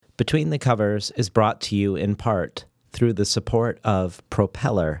Between the Covers is brought to you in part through the support of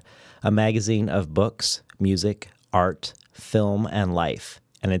Propeller, a magazine of books, music, art, film, and life,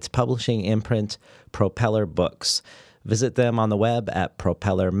 and its publishing imprint, Propeller Books. Visit them on the web at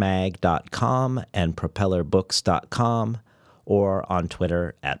propellermag.com and propellerbooks.com or on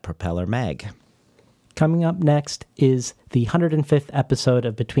Twitter at propellermag. Coming up next is the 105th episode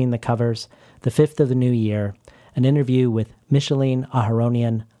of Between the Covers, the 5th of the new year, an interview with Micheline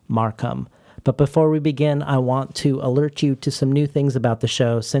Aharonian Markham. But before we begin, I want to alert you to some new things about the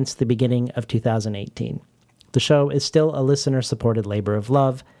show since the beginning of 2018. The show is still a listener-supported labor of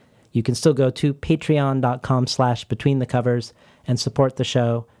love. You can still go to patreon.com/betweenthecovers and support the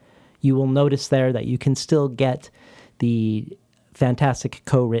show. You will notice there that you can still get the fantastic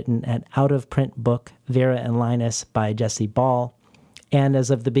co-written and out-of-print book, Vera and Linus by Jesse Ball. And as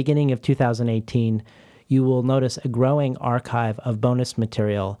of the beginning of 2018, you will notice a growing archive of bonus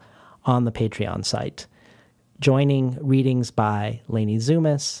material on the Patreon site, joining readings by Lainey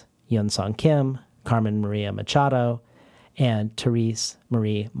Zumas, Yun Song Kim, Carmen Maria Machado, and Therese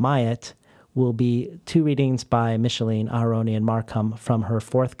Marie Myatt will be two readings by Micheline Aharonian Markham from her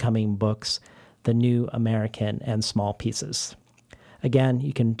forthcoming books, The New American and Small Pieces. Again,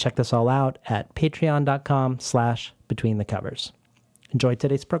 you can check this all out at patreon.com/betweenthecovers. Enjoy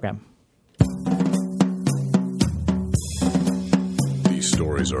today's program. These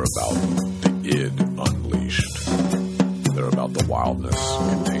stories are about the id unleashed. They're about the wildness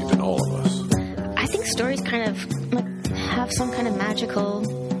contained in all of us. I think stories kind of have some kind of magical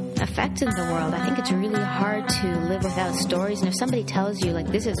effect in the world. I think it's really hard to live without stories, and if somebody tells you,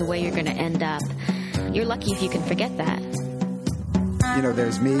 this is the way you're going to end up, you're lucky if you can forget that. You know,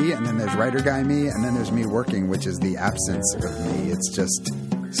 there's me, and then there's writer guy me, and then there's me working, which is the absence of me. It's just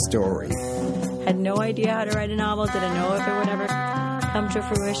story. Had no idea how to write a novel, didn't know if it would ever come to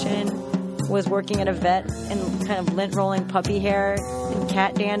fruition. Was working at a vet and kind of lint rolling puppy hair and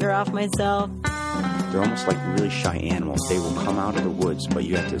cat dander off myself. They're almost like really shy animals. They will come out of the woods, but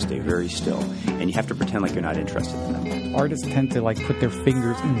you have to stay very still. And you have to pretend like you're not interested in them. Artists tend to put their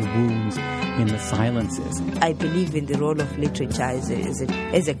fingers in the wounds, in the silences. I believe in the role of literature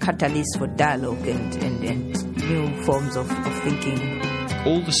as a catalyst for dialogue and new forms of thinking.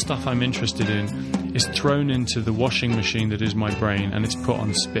 All the stuff I'm interested in is thrown into the washing machine that is my brain, and it's put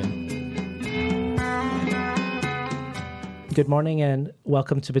on spin. Good morning and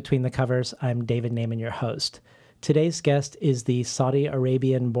welcome to Between the Covers. I'm David Naiman, your host. Today's guest is the Saudi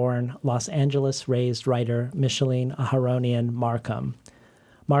Arabian-born, Los Angeles-raised writer Micheline Aharonian Markham.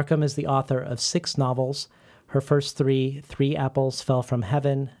 Markham is the author of 6 novels. Her first 3, Three Apples Fell from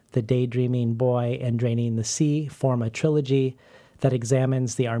Heaven, The Daydreaming Boy, and Draining the Sea, form a trilogy that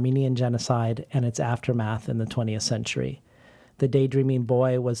examines the Armenian genocide and its aftermath in the 20th century. The Daydreaming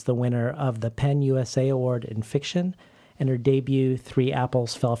Boy was the winner of the PEN USA Award in Fiction, and her debut, Three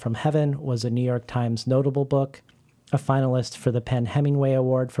Apples Fell from Heaven, was a New York Times notable book, a finalist for the PEN Hemingway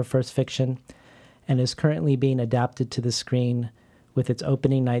Award for First Fiction, and is currently being adapted to the screen with its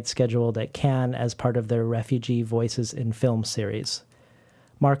opening night scheduled at Cannes as part of their Refugee Voices in Film series.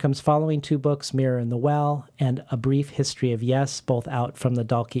 Markham's following 2 books, Mirror in the Well and A Brief History of Yes, both out from the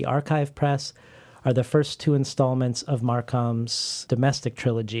Dalkey Archive Press, are the first 2 installments of Markham's domestic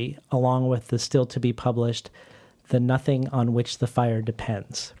trilogy, along with the still-to-be-published The Nothing on Which the Fire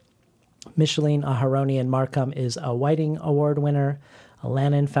Depends. Micheline Aharonian Markham is a Whiting Award winner, a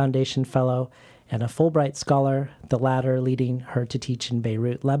Lannan Foundation Fellow, and a Fulbright Scholar, the latter leading her to teach in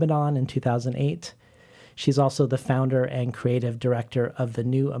Beirut, Lebanon in 2008. She's also the founder and creative director of the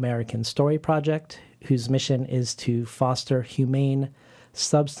New American Story Project, whose mission is to foster humane,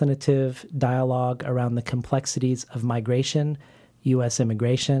 substantive dialogue around the complexities of migration, U.S.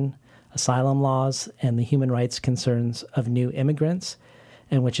 immigration, asylum laws, and the human rights concerns of new immigrants,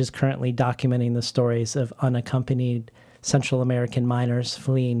 and which is currently documenting the stories of unaccompanied Central American minors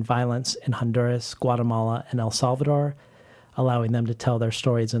fleeing violence in Honduras, Guatemala, and El Salvador, allowing them to tell their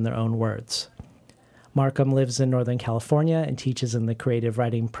stories in their own words. Markham lives in Northern California and teaches in the creative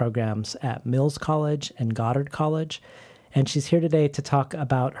writing programs at Mills College and Goddard College, and she's here today to talk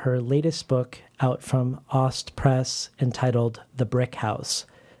about her latest book out from Ost Press entitled The Brick House,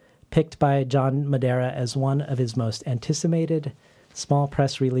 picked by John Madera as one of his most anticipated small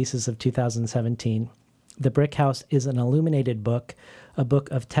press releases of 2017. The Brick House is an illuminated book, a book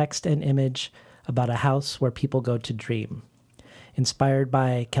of text and image about a house where people go to dream. Inspired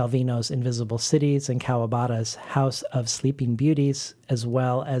by Calvino's Invisible Cities and Kawabata's House of Sleeping Beauties, as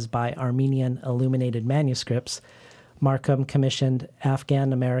well as by Armenian illuminated manuscripts, Markham commissioned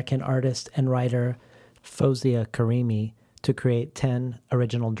Afghan-American artist and writer Fozia Karimi to create 10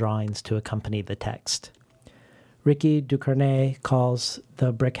 original drawings to accompany the text. Ricky Ducournay calls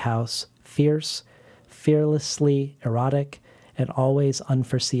the brick house fierce, fearlessly erotic, and always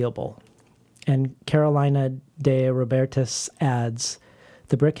unforeseeable. And Carolina de Robertis adds,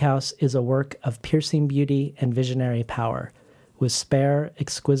 the brick house is a work of piercing beauty and visionary power. With spare,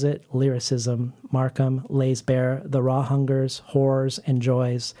 exquisite lyricism, Markham lays bare the raw hungers, horrors, and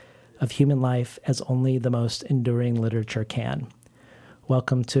joys of human life as only the most enduring literature can.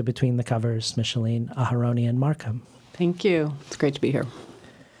 Welcome to Between the Covers, Micheline Aharoni and Markham. Thank you. It's great to be here.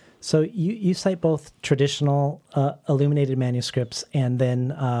 So you cite both traditional illuminated manuscripts and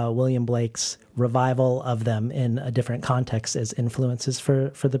then William Blake's revival of them in a different context as influences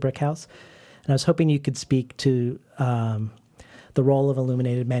for the brick house. And I was hoping you could speak to the role of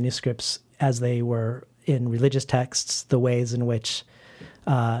illuminated manuscripts as they were in religious texts, the ways in which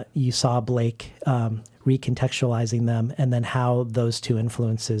you saw Blake recontextualizing them, and then how those two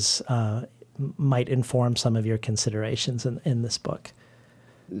influences might inform some of your considerations in this book.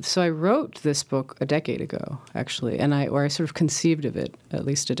 So I wrote this book a decade ago, actually, or I sort of conceived of it at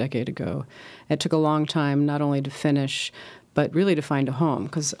least a decade ago. It took a long time not only to finish, but really to find a home,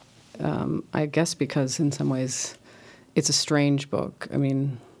 because I guess because in some ways it's a strange book. I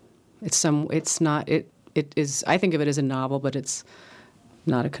mean, it is. I think of it as a novel, but it's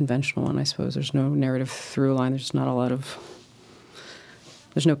not a conventional one, I suppose. There's no narrative through line. There's not a lot of.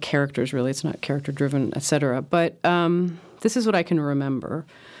 There's no characters really. It's not character driven, etc. But this is what I can remember.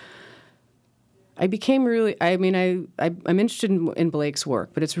 I became really. I mean, I'm interested in Blake's work,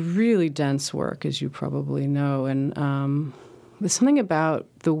 but it's really dense work, as you probably know, and there's something about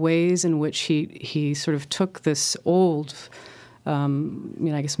the ways in which he sort of took this old,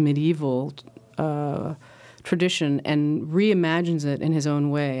 I guess medieval tradition and reimagines it in his own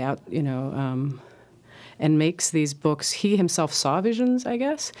way, and makes these books. He himself saw visions, I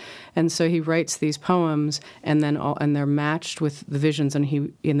guess, and so he writes these poems, and they're matched with the visions, and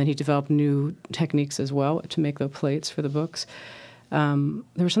then he developed new techniques as well to make the plates for the books. There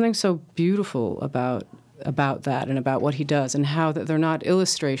was something so beautiful about that and about what he does, and how that they're not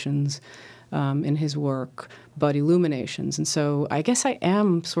illustrations in his work, but illuminations. And so I guess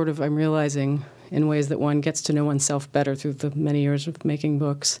I'm realizing in ways that one gets to know oneself better through the many years of making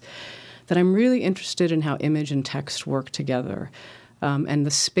books, that I'm really interested in how image and text work together, and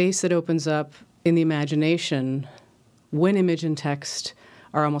the space that opens up in the imagination when image and text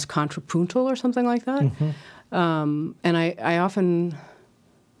are almost contrapuntal or something like that. Mm-hmm. And I often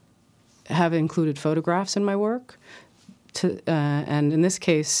have included photographs in my work, and in this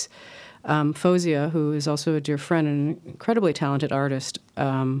case, Fozia, who is also a dear friend and an incredibly talented artist,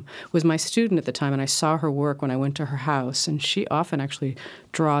 was my student at the time, and I saw her work when I went to her house, and she often actually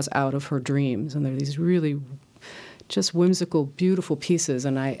draws out of her dreams, and they're these really just whimsical, beautiful pieces,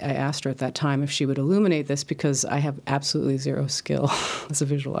 and I asked her at that time if she would illuminate this, because I have absolutely zero skill as a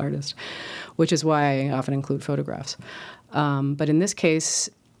visual artist, which is why I often include photographs. But in this case,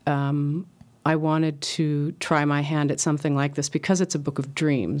 I wanted to try my hand at something like this because it's a book of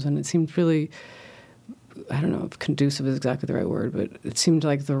dreams, and it seemed really, I don't know if conducive is exactly the right word, but it seemed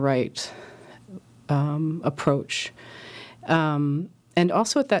like the right approach. And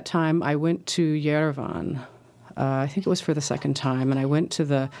also at that time, I went to Yerevan. I think it was for the second time, and I went to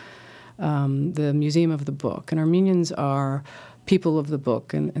the Museum of the Book. And Armenians are people of the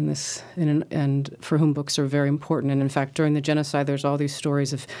book, and for whom books are very important. And in fact, during the genocide, there's all these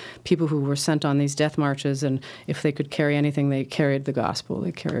stories of people who were sent on these death marches, and if they could carry anything, they carried the gospel.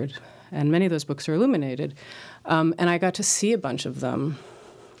 And many of those books are illuminated. And I got to see a bunch of them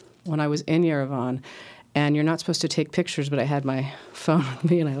when I was in Yerevan. And you're not supposed to take pictures, but I had my phone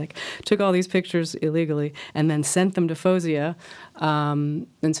with me, and I took all these pictures illegally and then sent them to Fozia.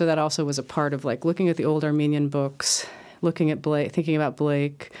 And so that also was a part of looking at the old Armenian books, looking at Blake, thinking about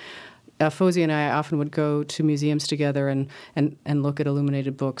Blake. Fozia and I often would go to museums together and look at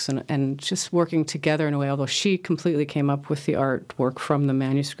illuminated books and just working together in a way, although she completely came up with the artwork from the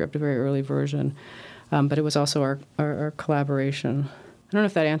manuscript, a very early version. But it was also our collaboration. I don't know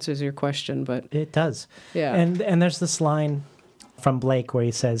if that answers your question, but it does. Yeah. And there's this line from Blake where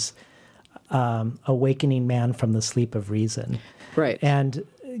he says, awakening man from the sleep of reason. Right. And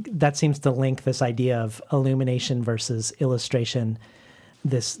that seems to link this idea of illumination versus illustration,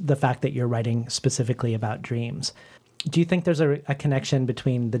 the fact that you're writing specifically about dreams. Do you think there's a connection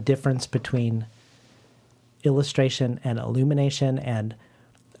between the difference between illustration and illumination, and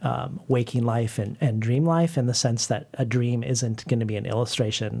waking life and dream life, in the sense that a dream isn't going to be an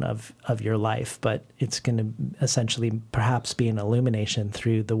illustration of your life, but it's going to essentially perhaps be an illumination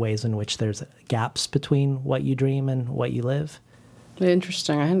through the ways in which there's gaps between what you dream and what you live?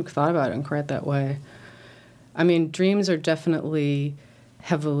 Interesting. I hadn't thought about it in quite that way. I mean, dreams are definitely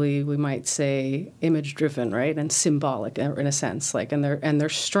heavily, we might say, image-driven, right, and symbolic in a sense. Like, and they're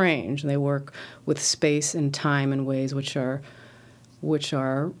strange. And they work with space and time in ways which are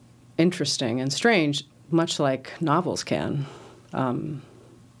interesting and strange, much like novels can,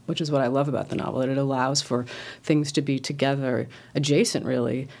 which is what I love about the novel, that it allows for things to be together, adjacent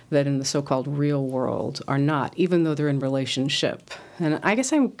really, that in the so-called real world are not, even though they're in relationship. And I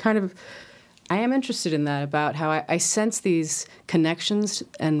guess I am interested in that, about how I sense these connections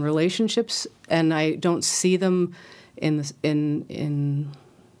and relationships, and I don't see them in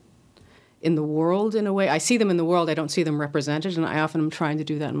the world in a way. I see them in the world, I don't see them represented, and I often am trying to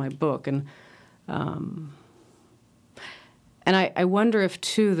do that in my book. And I wonder if,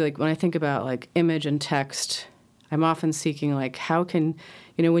 too, like when I think about like image and text, I'm often seeking like how can,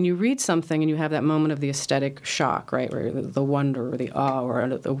 when you read something and you have that moment of the aesthetic shock, right, where the wonder or the awe or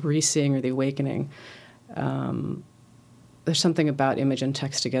the re-seeing or the awakening, there's something about image and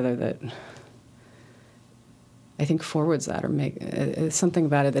text together that I think forwards that, or something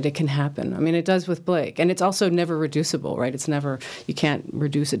about it that it can happen. I mean, it does with Blake, and it's also never reducible, right? It's never, you can't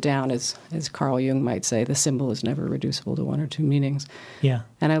reduce it down, as Carl Jung might say. The symbol is never reducible to one or two meanings. Yeah,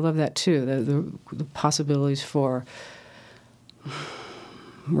 and I love that too. The possibilities for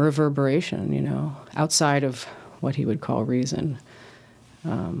reverberation, outside of what he would call reason.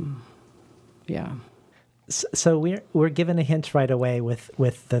 Yeah. So we're given a hint right away with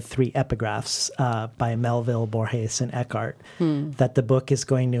the three epigraphs by Melville, Borges, and Eckhart that the book is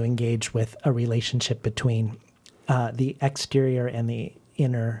going to engage with a relationship between the exterior and the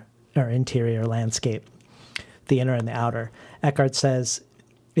inner or interior landscape, the inner and the outer. Eckhart says,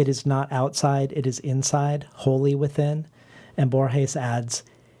 "It is not outside, it is inside, wholly within." And Borges adds,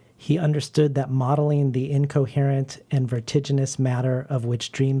 "He understood that modeling the incoherent and vertiginous matter of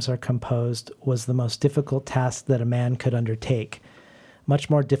which dreams are composed was the most difficult task that a man could undertake, much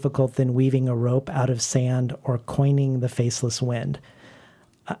more difficult than weaving a rope out of sand or coining the faceless wind."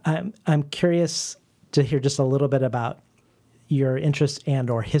 I'm curious to hear just a little bit about your interest and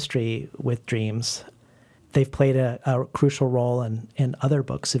or history with dreams. They've played a crucial role in other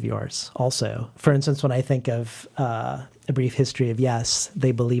books of yours also. For instance, when I think of A Brief History of Yes,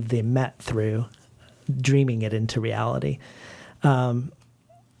 they believe they met through dreaming it into reality.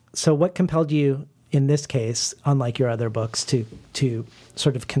 So what compelled you in this case, unlike your other books, to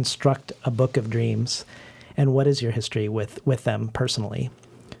sort of construct a book of dreams? And what is your history with them personally?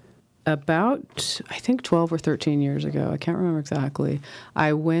 About, I think, 12 or 13 years ago, I can't remember exactly,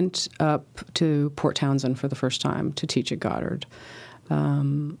 I went up to Port Townsend for the first time to teach at Goddard. Could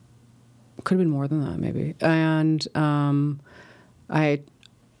have been more than that, maybe. And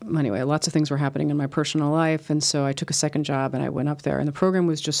anyway, lots of things were happening in my personal life, and so I took a second job and I went up there. And the program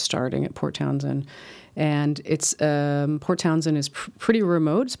was just starting at Port Townsend. And it's Port Townsend is pretty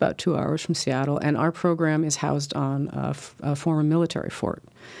remote. It's about 2 hours from Seattle, and our program is housed on a former military fort.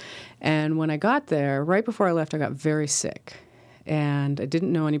 And when I got there, right before I left, I got very sick. And I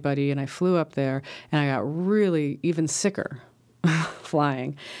didn't know anybody, and I flew up there, and I got really even sicker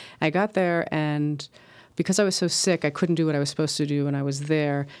flying. I got there, and because I was so sick, I couldn't do what I was supposed to do when I was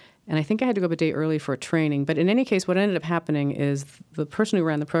there. And I think I had to go up a day early for a training. But in any case, what ended up happening is the person who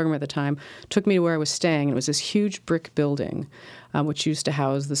ran the program at the time took me to where I was staying. And it was this huge brick building, which used to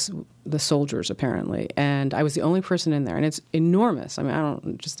house the soldiers, apparently. And I was the only person in there. And it's enormous. I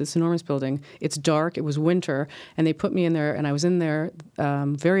mean, just this enormous building. It's dark. It was winter. And they put me in there. And I was in there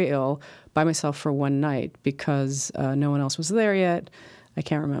very ill by myself for one night because no one else was there yet. I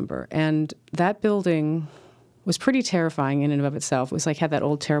can't remember. And that building was pretty terrifying in and of itself. It was like had that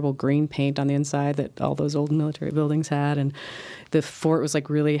old terrible green paint on the inside that all those old military buildings had, and the fort was like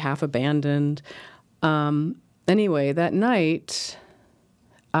really half abandoned. Anyway, that night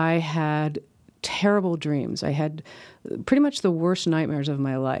I had terrible dreams. I had pretty much the worst nightmares of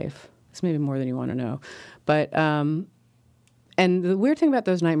my life. It's maybe more than you want to know. But and the weird thing about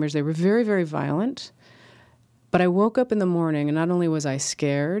those nightmares, they were very, very violent. But I woke up in the morning, and not only was I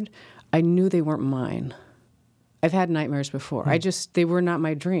scared, I knew they weren't mine. I've had nightmares before. They were not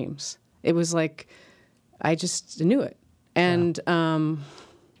my dreams. It was like, I just knew it. And and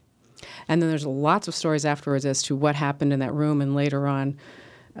then there's lots of stories afterwards as to what happened in that room. And later on,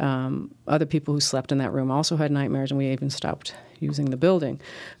 other people who slept in that room also had nightmares, and we even stopped using the building.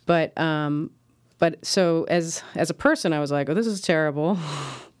 But so as a person, I was like, oh, this is terrible.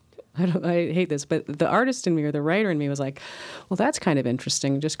 I hate this, but the artist in me or the writer in me was like, well, that's kind of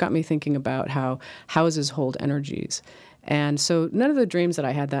interesting. It just got me thinking about how houses hold energies. And so none of the dreams that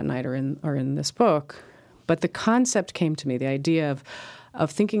I had that night are in this book, but the concept came to me, the idea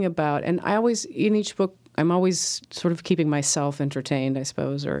of thinking about, and I always, in each book, I'm always sort of keeping myself entertained, I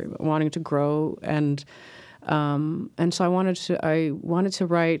suppose, or wanting to grow. And so I wanted to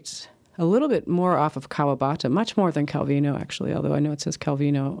write a little bit more off of Kawabata, much more than Calvino, actually, although I know it says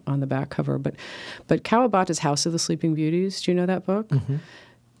Calvino on the back cover. But Kawabata's House of the Sleeping Beauties, do you know that book? Mm-hmm.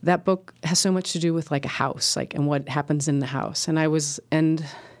 That book has so much to do with like a house, like, and what happens in the house. And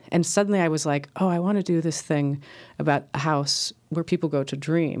suddenly I was like, oh, I want to do this thing about a house where people go to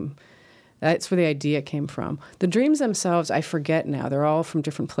dream. That's where the idea came from. The dreams themselves, I forget now. They're all from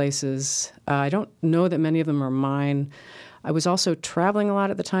different places. I don't know that many of them are mine. I was also traveling a lot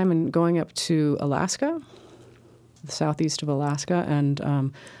at the time and going up to Alaska, the southeast of Alaska, and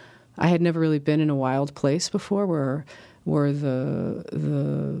I had never really been in a wild place before where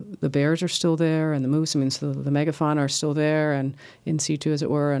the bears are still there and the moose, so the megafauna are still there and in situ, as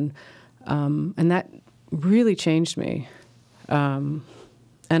it were, and that really changed me.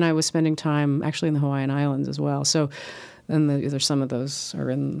 And I was spending time actually in the Hawaiian Islands as well. So, and there's some of those are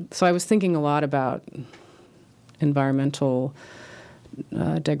in. So I was thinking a lot about environmental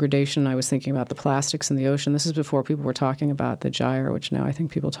degradation. I was thinking about the plastics in the ocean. This is before people were talking about the gyre, which now I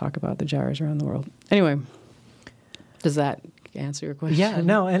think people talk about the gyres around the world. Anyway, does that answer your question? Yeah,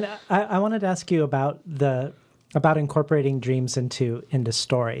 no. And I wanted to ask you about incorporating dreams into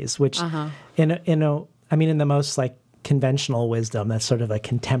stories, which in the most like conventional wisdom, that's sort of a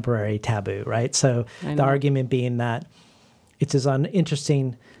contemporary taboo, right? So the argument being that it's as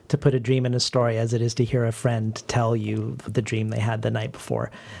uninteresting to put a dream in a story as it is to hear a friend tell you the dream they had the night before.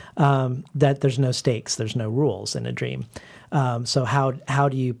 That there's no stakes, there's no rules in a dream. So how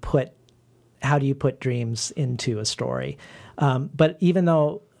do you put dreams into a story? But even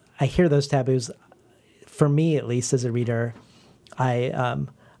though I hear those taboos, for me at least as a reader,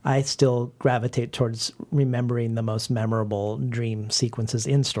 I still gravitate towards remembering the most memorable dream sequences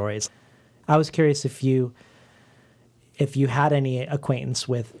in stories. I was curious if you had any acquaintance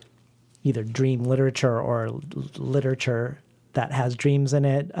with either dream literature or literature that has dreams in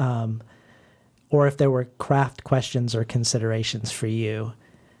it, or if there were craft questions or considerations for you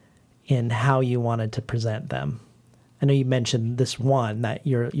in how you wanted to present them. I know you mentioned this one that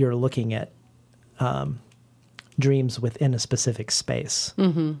you're looking at dreams within a specific space.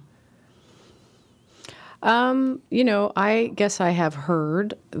 Mm-hmm. I guess I have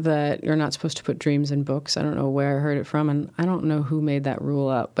heard that you're not supposed to put dreams in books. I don't know where I heard it from, and I don't know who made that rule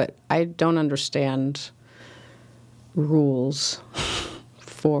up, but I don't understand rules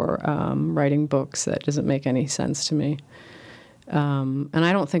for writing books. That doesn't make any sense to me. And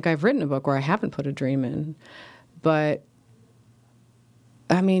I don't think I've written a book where I haven't put a dream in. But,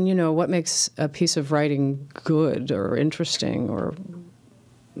 I mean, what makes a piece of writing good or interesting, or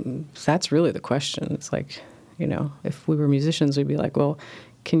that's really the question. It's like, if we were musicians, we'd be like, well,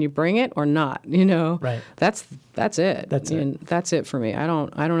 can you bring it or not? Right. That's it. That's it for me. I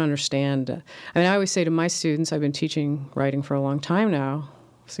don't understand. I mean, I always say to my students, I've been teaching writing for a long time now,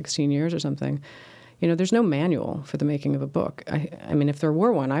 16 years or something. There's no manual for the making of a book. I mean, if there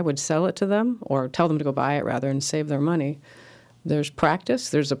were one, I would sell it to them or tell them to go buy it rather and save their money. There's practice,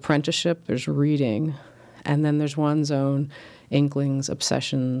 there's apprenticeship, there's reading, and then there's one's own inklings,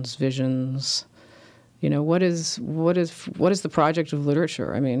 obsessions, visions. What is the project of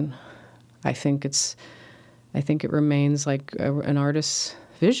literature? I mean, I think it remains like an artist's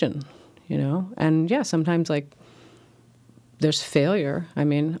vision, And yeah, sometimes like there's failure. I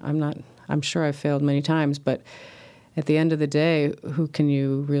mean, I'm sure I've failed many times, but at the end of the day, who can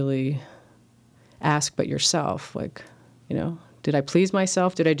you really ask but yourself? Like, did I please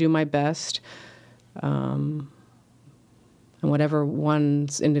myself? Did I do my best? And whatever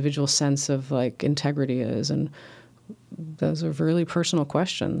one's individual sense of like integrity is, and those are really personal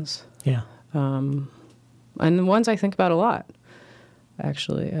questions. Yeah. And the ones I think about a lot,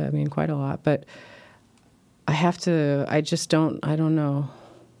 actually. I mean, quite a lot. But I don't know.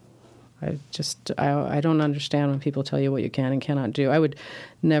 I don't understand when people tell you what you can and cannot do. I would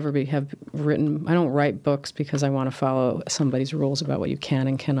never have written. I don't write books because I want to follow somebody's rules about what you can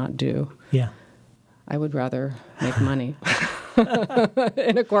and cannot do. Yeah. I would rather make money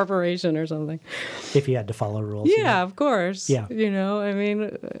in a corporation or something. If you had to follow rules. Yeah, of course. Yeah. I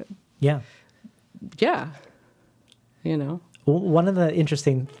mean. Yeah. Yeah. One of the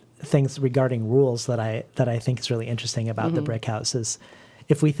interesting things regarding rules that I think is really interesting about the Brick House is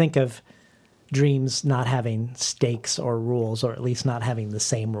if we think of dreams not having stakes or rules, or at least not having the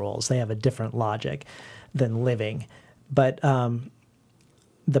same rules. They have a different logic than living. But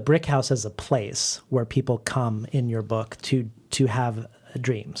the brick house as a place where people come in your book to have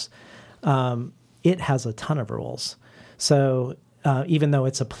dreams, it has a ton of rules. So even though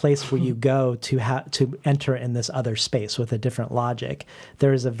it's a place where you go to enter in this other space with a different logic,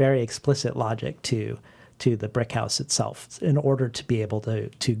 there is a very explicit logic to the brick house itself. In order to be able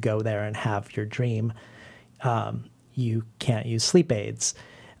to go there and have your dream, you can't use sleep aids.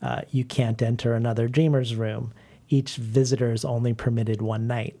 You can't enter another dreamer's room. Each visitor is only permitted one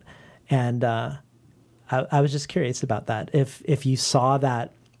night. And I was just curious about that. If you saw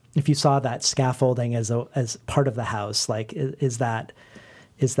that scaffolding as part of the house, like is that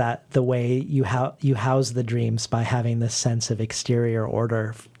the way you house the dreams, by having this sense of exterior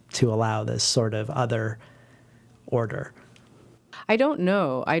order to allow this sort of other order? I don't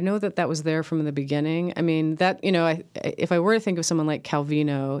know. I know that was there from the beginning. I mean, if I were to think of someone like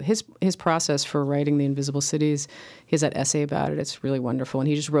Calvino, his process for writing The Invisible Cities, he has that essay about it. It's really wonderful. And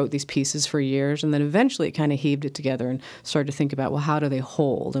he just wrote these pieces for years. And then eventually it kind of heaved it together and started to think about, well, how do they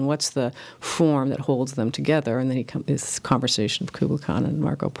hold? And what's the form that holds them together? And then this conversation of Kubla Khan and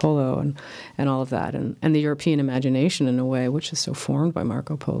Marco Polo and all of that. And the European imagination, in a way, which is so formed by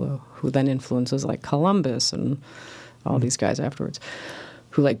Marco Polo, who then influences like Columbus and all these guys afterwards,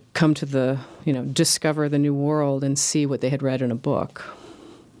 who like come to discover the new world and see what they had read in a book,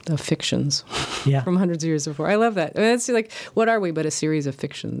 the fictions from hundreds of years before. I love that. I mean, it's like, what are we but a series of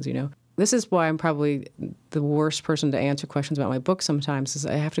fictions, This is why I'm probably the worst person to answer questions about my book sometimes, is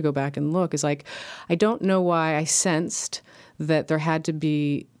I have to go back and look. Is like, I don't know why I sensed that there had to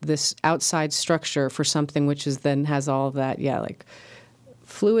be this outside structure for something which then has all of that, like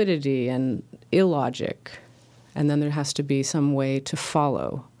fluidity and illogic. And then there has to be some way to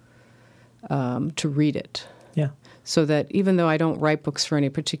follow, to read it. Yeah. So that even though I don't write books for any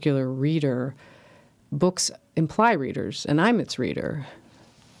particular reader, books imply readers, and I'm its reader.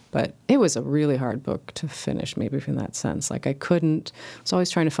 But it was a really hard book to finish, maybe from that sense. Like I was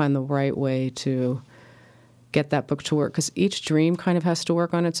always trying to find the right way to get that book to work, because each dream kind of has to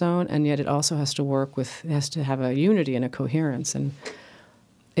work on its own, and yet it also has to have a unity and a coherence. And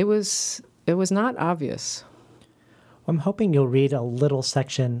it was not obvious. I'm hoping you'll read a little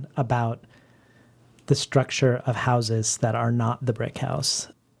section about the structure of houses that are not the brick house.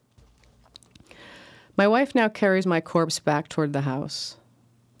 My wife now carries my corpse back toward the house.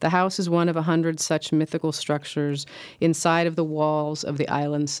 The house is one of 100 such mythical structures inside of the walls of the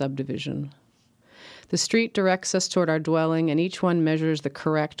island subdivision. The street directs us toward our dwelling, and each one measures the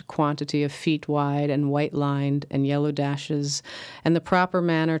correct quantity of feet wide and white-lined and yellow dashes, and the proper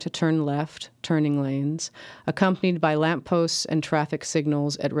manner to turn left, turning lanes, accompanied by lampposts and traffic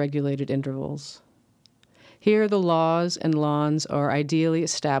signals at regulated intervals. Here the laws and lawns are ideally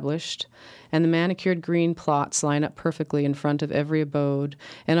established, and the manicured green plots line up perfectly in front of every abode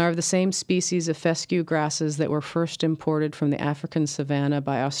and are of the same species of fescue grasses that were first imported from the African savanna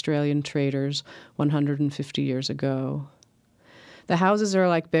by Australian traders 150 years ago. The houses are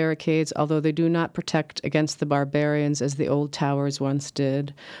like barricades, although they do not protect against the barbarians as the old towers once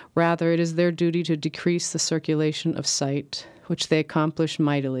did. Rather, it is their duty to decrease the circulation of sight, which they accomplish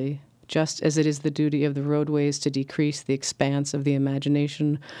mightily, just as it is the duty of the roadways to decrease the expanse of the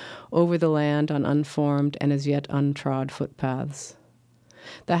imagination over the land on unformed and as yet untrod footpaths.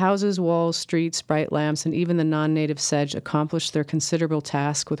 The houses, walls, streets, bright lamps, and even the non-native sedge accomplish their considerable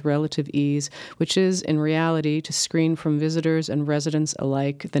task with relative ease, which is, in reality, to screen from visitors and residents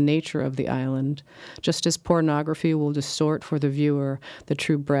alike the nature of the island, just as pornography will distort for the viewer the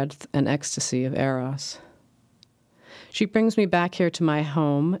true breadth and ecstasy of Eros. She brings me back here to my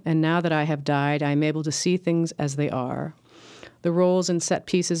home, and now that I have died, I am able to see things as they are. The roles and set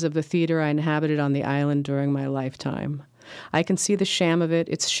pieces of the theater I inhabited on the island during my lifetime. I can see the sham of it,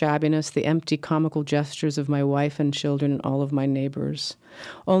 its shabbiness, the empty comical gestures of my wife and children and all of my neighbors.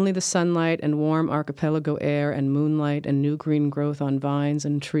 Only the sunlight and warm archipelago air and moonlight and new green growth on vines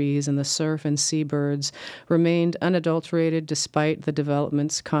and trees and the surf and seabirds remained unadulterated despite the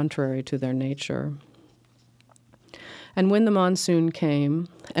developments contrary to their nature. And when the monsoon came,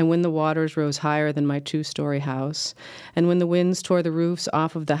 and when the waters rose higher than my 2-story house, and when the winds tore the roofs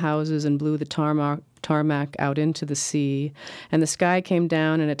off of the houses and blew the tarmac out into the sea, and the sky came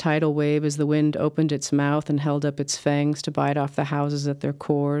down in a tidal wave as the wind opened its mouth and held up its fangs to bite off the houses at their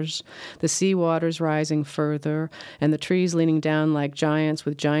cores, the sea waters rising further, and the trees leaning down like giants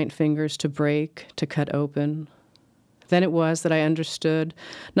with giant fingers to break, to cut open, Then it was that I understood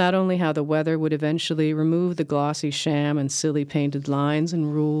not only how the weather would eventually remove the glossy sham and silly painted lines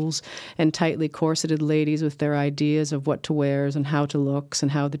and rules and tightly corseted ladies with their ideas of what to wears and how to looks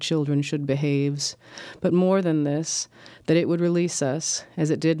and how the children should behaves, but more than this, that it would release us, as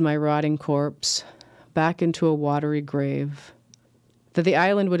it did my rotting corpse, back into a watery grave. That the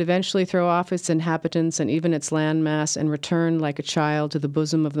island would eventually throw off its inhabitants and even its landmass and return like a child to the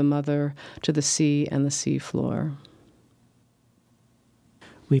bosom of the mother, to the sea and the sea floor.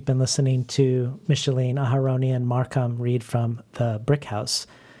 We've been listening to Micheline Aharoni and Markham read from The Brick House.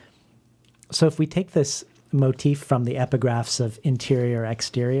 So if we take this motif from the epigraphs of interior,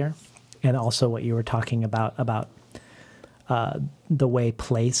 exterior, and also what you were talking about the way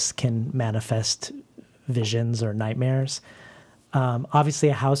place can manifest visions or nightmares, obviously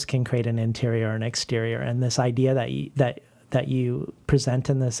a house can create an interior and exterior. And this idea that you present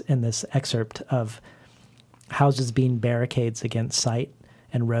in this excerpt of houses being barricades against sight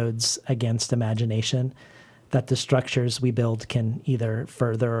and roads against imagination, that the structures we build can either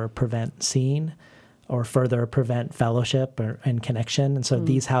further or prevent seeing or further prevent fellowship and connection. And so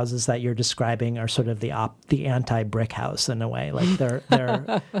these houses that you're describing are sort of the anti-brick house in a way. Like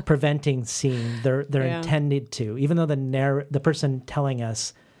they're preventing seeing. They're intended to, even though the person telling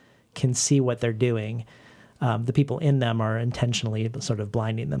us can see what they're doing, the people in them are intentionally sort of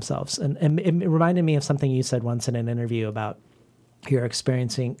blinding themselves. And it reminded me of something you said once in an interview about your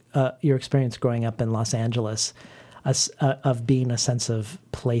experience growing up in Los Angeles, of being a sense of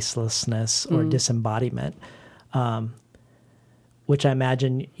placelessness or disembodiment, which I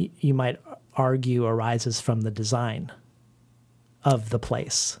imagine you might argue arises from the design of the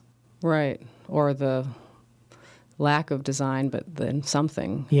place. Right, or the lack of design, but then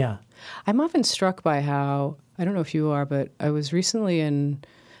something. Yeah. I'm often struck by how, I don't know if you are, but I was recently in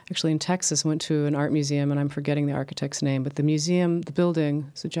Texas, went to an art museum, and I'm forgetting the architect's name, but the museum, the building,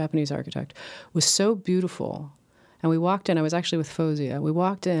 it's a Japanese architect, was so beautiful. And we walked in, I was actually with Fozia, we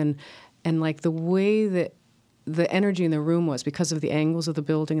walked in, and like the way that the energy in the room was, because of the angles of the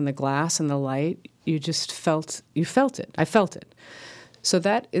building and the glass and the light, you felt it. I felt it. So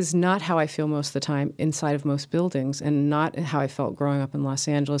that is not how I feel most of the time inside of most buildings, and not how I felt growing up in Los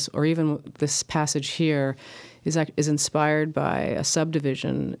Angeles, or even this passage here is inspired by a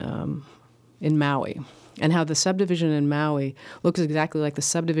subdivision in Maui, and how the subdivision in Maui looks exactly like the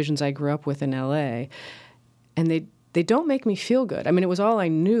subdivisions I grew up with in L.A., and they don't make me feel good. I mean, it was all I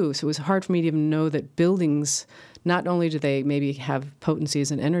knew, so it was hard for me to even know that buildings, not only do they maybe have potencies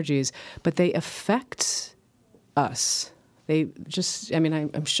and energies, but they affect us. They just, I mean,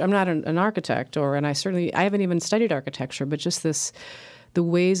 I'm not an architect, and I haven't even studied architecture, but just the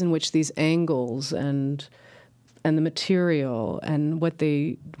ways in which these angles and the material and what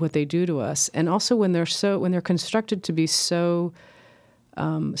they do to us, and also when they're constructed to be so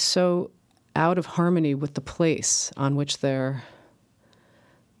out of harmony with the place on which they're,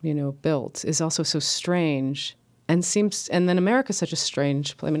 built, is also so strange, and then America's such a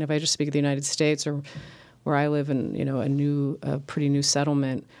strange place. I mean, if I just speak of the United States, or where I live in, a pretty new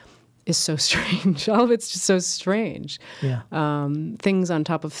settlement, is so strange. All of it's just so strange. Yeah. Things on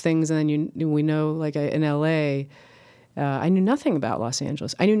top of things, and then we know, like in L.A., I knew nothing about Los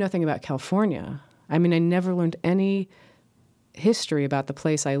Angeles. I knew nothing about California. I mean, I never learned any history about the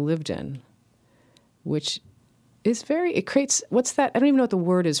place I lived in, which is it creates, what's that? I don't even know what the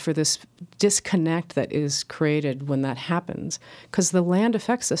word is for this disconnect that is created when that happens, because the land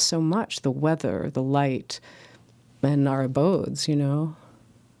affects us so much, the weather, the light, and our abodes, You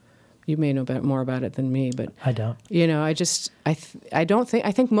may know more about it than me, but I don't. I don't think.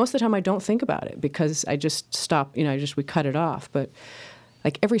 I think most of the time I don't think about it, because I just stop. We cut it off. But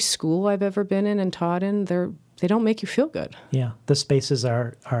like every school I've ever been in and taught in, they don't make you feel good. Yeah, the spaces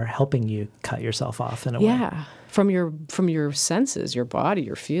are helping you cut yourself off in a way. Yeah, from your senses, your body,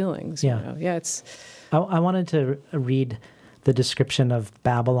 your feelings. Yeah, It's. I wanted to read the description of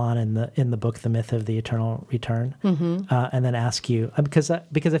Babylon in the book, The Myth of the Eternal Return, and then ask you, because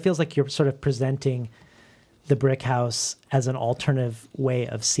it feels like you're sort of presenting the brick house as an alternative way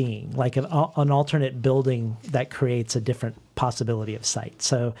of seeing, like an alternate building that creates a different possibility of sight.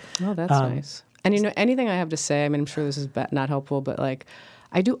 So, oh, that's nice. And anything I have to say, I mean, I'm sure this is not helpful, but like,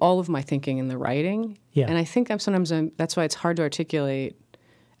 I do all of my thinking in the writing, and I think that's why it's hard to articulate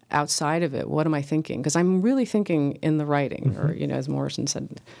outside of it. What am I thinking? Because I'm really thinking in the writing, or as Morrison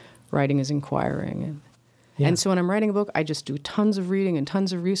said, writing is inquiring. And so when I'm writing a book, I just do tons of reading and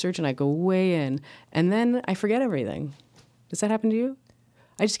tons of research, and I go way in, and then I forget everything. Does that happen to you?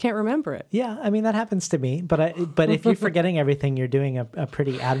 I just can't remember it. Yeah, I mean, that happens to me. But if you're forgetting everything, you're doing a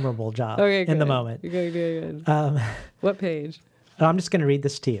pretty admirable job in the moment. Good. What page? I'm just going to read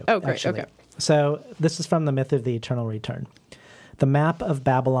this to you. Oh, great. Actually. Okay. So this is from The Myth of the Eternal Return. The map of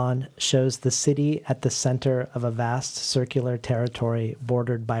Babylon shows the city at the center of a vast circular territory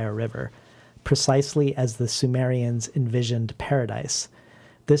bordered by a river, precisely as the Sumerians envisioned paradise.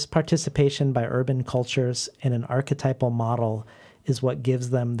 This participation by urban cultures in an archetypal model is what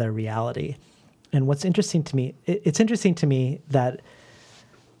gives them their reality. And what's interesting to me, it's interesting to me that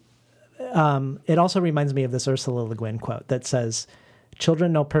it also reminds me of this Ursula Le Guin quote that says,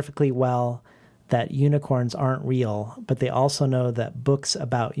 "Children know perfectly well that unicorns aren't real, but they also know that books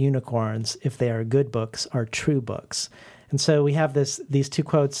about unicorns, if they are good books, are true books." And so we have these two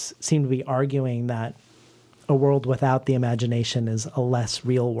quotes seem to be arguing that a world without the imagination is a less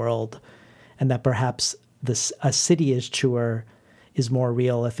real world, and that perhaps a city is more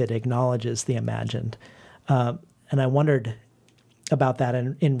real if it acknowledges the imagined. And I wondered about that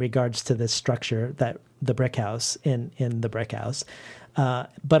in regards to this structure, that the brick house in the brick house.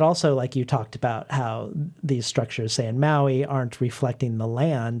 But also, like you talked about, how these structures, say in Maui, aren't reflecting the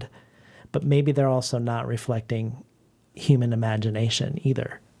land, but maybe they're also not reflecting human imagination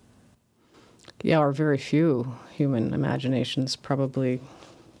either. Yeah, or very few human imaginations, probably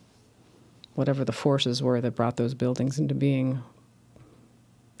whatever the forces were that brought those buildings into being.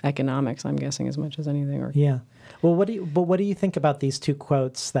 Economics, I'm guessing, as much as anything. Or yeah. Well, what do you think about these two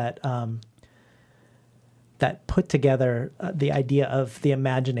quotes that that put together the idea of the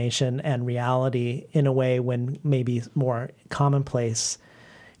imagination and reality in a way when maybe more commonplace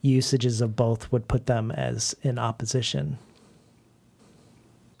usages of both would put them as in opposition?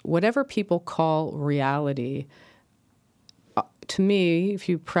 Whatever people call reality, to me, if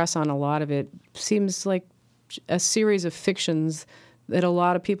you press on a lot of it, seems like a series of fictions that a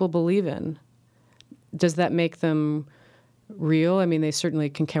lot of people believe in. Does that make them real? I mean, they certainly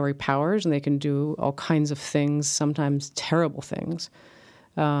can carry powers and they can do all kinds of things, sometimes terrible things.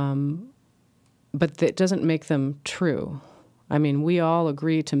 But that doesn't make them true. I mean, we all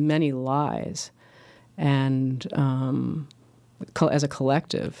agree to many lies, and as a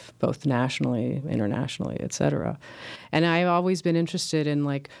collective, both nationally, internationally, et cetera. And I've always been interested in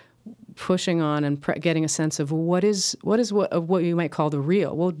pushing on and getting a sense of what you might call the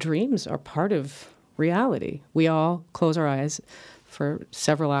real. Well, dreams are part of reality. We all close our eyes for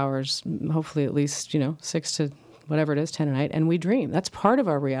several hours, hopefully at least 6 to whatever it is, 10 a night, and we dream. That's part of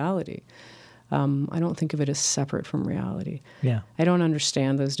our reality. I don't think of it as separate from reality. Yeah, I don't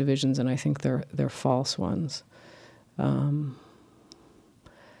understand those divisions, and I think they're false ones.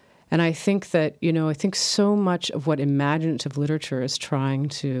 And I think that, I think so much of what imaginative literature is trying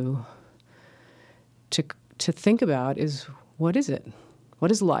to think about is, what is it? What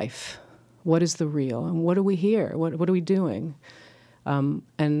is life? What is the real? And what are we here? What are we doing?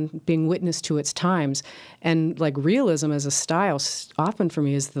 And being witness to its times. And realism as a style, often for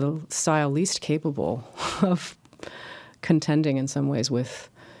me, is the style least capable of contending in some ways with,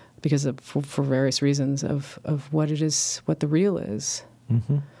 because for various reasons of what it is, what the real is.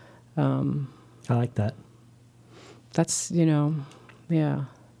 Mm-hmm. I like that. That's, yeah.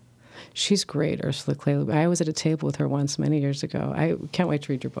 She's great, Ursula K. Le Guin. I was at a table with her once many years ago. I can't wait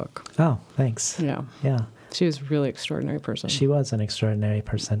to read your book. Oh, thanks. Yeah. Yeah. She was a really extraordinary person. She was an extraordinary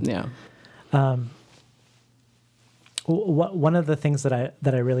person. Yeah. One of the things that I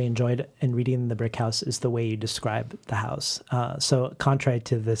really enjoyed in reading The Brick House is the way you describe the house. So contrary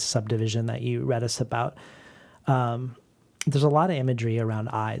to this subdivision that you read us about, there's a lot of imagery around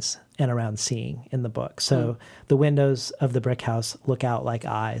eyes and around seeing in the book. So the windows of the brick house look out like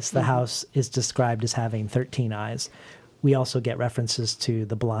eyes. The house is described as having 13 eyes. We also get references to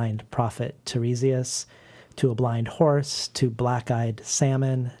the blind prophet Tiresias, to a blind horse, to black-eyed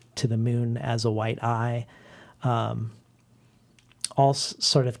salmon, to the moon as a white eye, all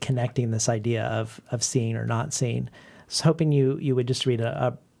sort of connecting this idea of seeing or not seeing. I was hoping you would just read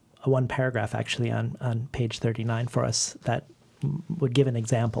a one paragraph actually on page 39 for us that would give an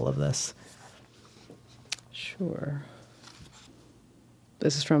example of this. Sure.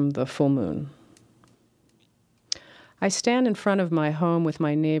 This is from The Full Moon. I stand in front of my home with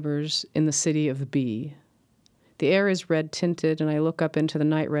my neighbors in the city of B. The air is red-tinted, and I look up into the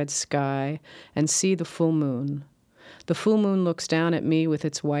night-red sky and see the full moon. The full moon looks down at me with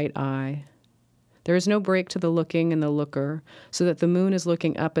its white eye. There is no break to the looking and the looker, so that the moon is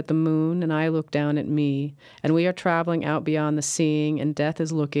looking up at the moon and I look down at me, and we are traveling out beyond the seeing, and death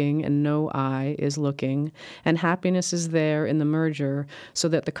is looking and no eye is looking, and happiness is there in the merger, so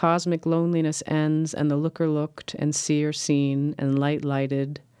that the cosmic loneliness ends and the looker looked and seer seen and light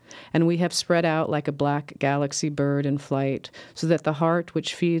lighted. And we have spread out like a black galaxy bird in flight, so that the heart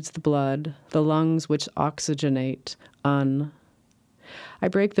which feeds the blood, the lungs which oxygenate, I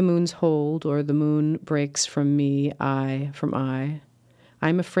break the moon's hold, or the moon breaks from me, I from I. I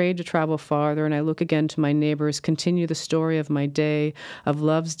am afraid to travel farther, and I look again to my neighbors, continue the story of my day, of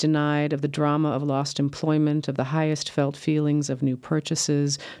loves denied, of the drama of lost employment, of the highest felt feelings of new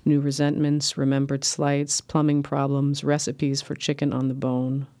purchases, new resentments, remembered slights, plumbing problems, recipes for chicken on the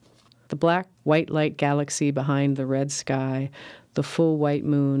bone. The black white light galaxy behind the red sky, the full white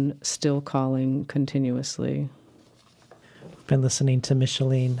moon still calling continuously. Been listening to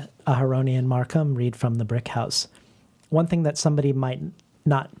Micheline Aharonian Markham read from The Brick House. One thing that somebody might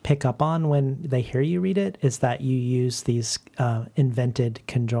not pick up on when they hear you read it is that you use these invented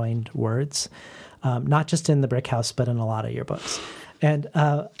conjoined words, not just in The Brick House, but in a lot of your books. And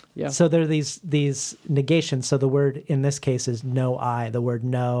so there are these negations. So the word in this case is no I, the word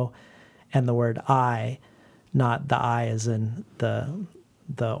no, and the word I, not the I as in the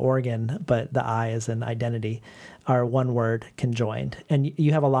organ, but the I as in identity, are one word conjoined. And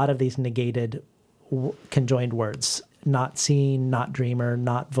you have a lot of these negated conjoined words: not seen, not dreamer,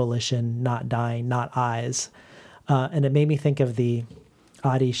 not volition, not dying, not eyes. And it made me think of the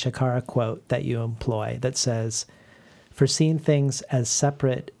Adi Shakara quote that you employ that says, "For seeing things as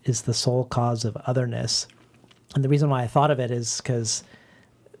separate is the sole cause of otherness." And the reason why I thought of it is because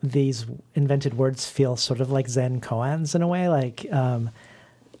these invented words feel sort of like Zen koans in a way. Like,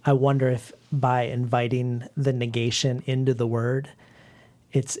 I wonder if by inviting the negation into the word,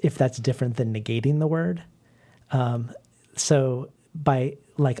 if that's different than negating the word. So by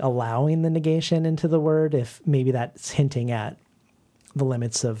like allowing the negation into the word, if maybe that's hinting at the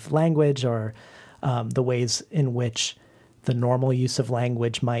limits of language, or the ways in which the normal use of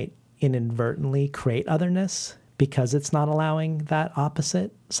language might inadvertently create otherness because it's not allowing that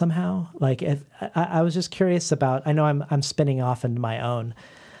opposite somehow. Like, if I was just curious about, I know I'm spinning off into my own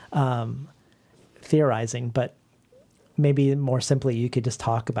theorizing, but maybe more simply, you could just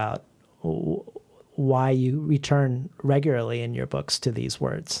talk about why you return regularly in your books to these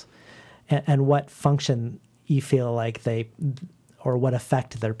words, and what function you feel like or what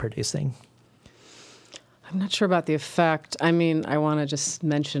effect they're producing. I'm not sure about the effect. I mean, I want to just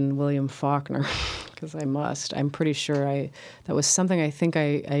mention William Faulkner because I must. I'm pretty sure that was something I think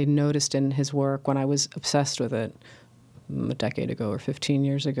I noticed in his work when I was obsessed with it a decade ago or 15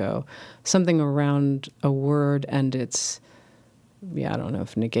 years ago. Something around a word and its, I don't know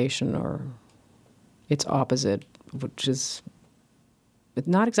if negation or its opposite, which is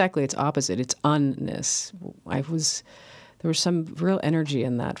not exactly its opposite, its unness. There was some real energy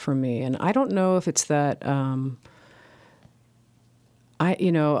in that for me. And I don't know if it's that,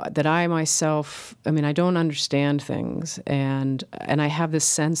 that I myself, I don't understand things. And I have this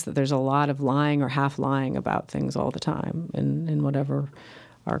sense that there's a lot of lying or half lying about things all the time in whatever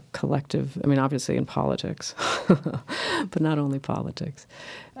our collective, obviously in politics, but not only politics.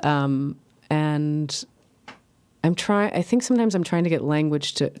 And I think sometimes I'm trying to get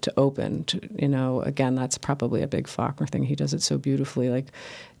language to open, again, that's probably a big Faulkner thing. He does it so beautifully, like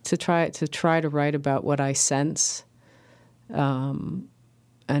to try to write about what I sense.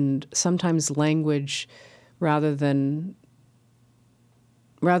 And sometimes language, rather than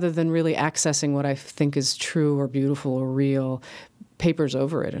really accessing what I think is true or beautiful or real, papers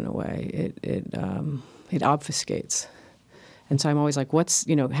over it in a way. It obfuscates. And so I'm always like,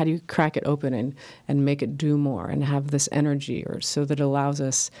 how do you crack it open and make it do more and have this energy, or so that it allows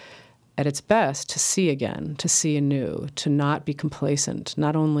us at its best to see again, to see anew, to not be complacent,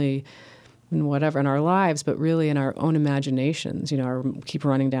 not only in whatever in our lives, but really in our own imaginations, keep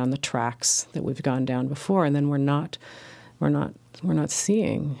running down the tracks that we've gone down before, and then we're not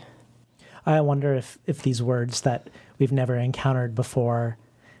seeing. I wonder if these words that we've never encountered before,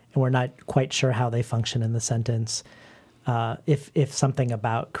 and we're not quite sure how they function in the sentence, if something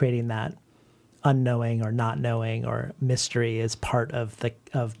about creating that unknowing or not knowing or mystery is part of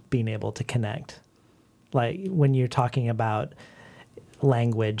being able to connect. Like when you're talking about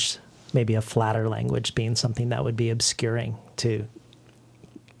language, maybe a flatter language being something that would be obscuring to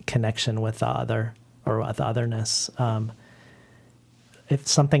connection with the other or with otherness. If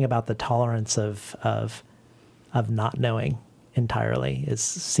something about the tolerance of not knowing entirely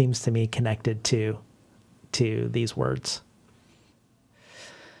seems to me connected to these words.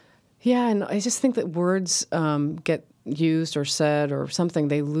 Yeah, and I just think that words get used or said or something,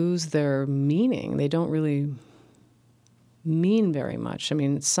 they lose their meaning. They don't really mean very much. I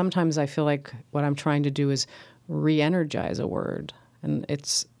mean, sometimes I feel like what I'm trying to do is re-energize a word, and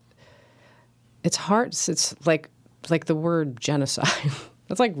it's hard. It's like the word genocide.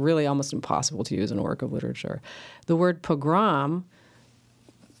 That's like really almost impossible to use in a work of literature. The word pogrom,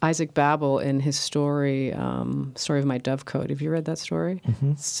 Isaac Babel in his story of My Dovecote. Have you read that story?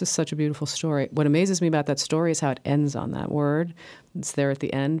 Mm-hmm. It's just such a beautiful story. What amazes me about that story is how it ends on that word. It's there at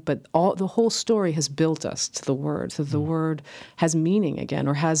the end, but the whole story has built us to the word. So the word has meaning again,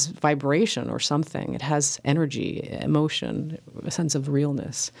 or has vibration or something. It has energy, emotion, a sense of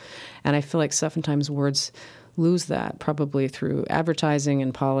realness. And I feel like sometimes words lose that, probably through advertising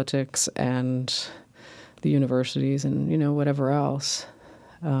and politics and the universities and, whatever else.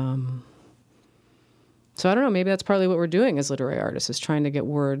 So I don't know, maybe that's partly what we're doing as literary artists, is trying to get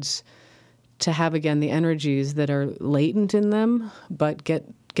words to have, again, the energies that are latent in them, but get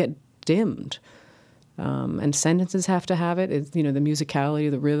dimmed. And sentences have to have it. It's, the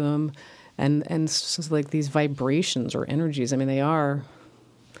musicality, the rhythm, and it's just like these vibrations or energies. I mean, they are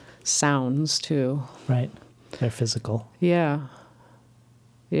sounds, too. Right. They're physical. Yeah.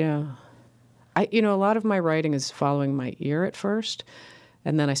 Yeah. A lot of my writing is following my ear at first.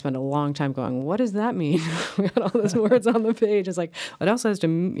 And then I spend a long time going, what does that mean? We got all those words on the page. It's like, it also has to,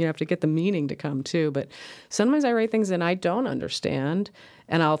 you have to get the meaning to come too. But sometimes I write things that I don't understand,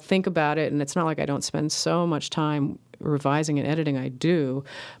 and I'll think about it. And it's not like I don't spend so much time revising and editing. I do.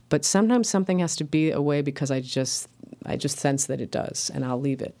 But sometimes something has to be away because I just sense that it does, and I'll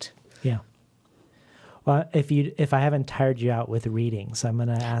leave it. Yeah. Well, if I haven't tired you out with readings, I'm going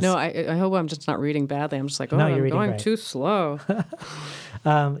to ask. No, I hope I'm just not reading badly. I'm just like, no, I'm going great. too slow.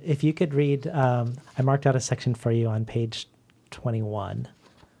 If you could read, I marked out a section for you on page 21,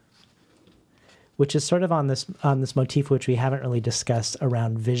 which is sort of on this motif which we haven't really discussed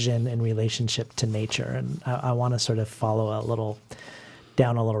around vision in relationship to nature, and I want to sort of follow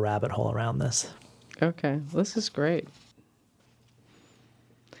down a little rabbit hole around this. Okay, this is great.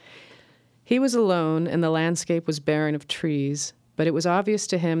 He was alone, and the landscape was barren of trees, but it was obvious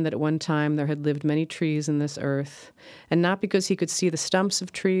to him that at one time there had lived many trees in this earth, and not because he could see the stumps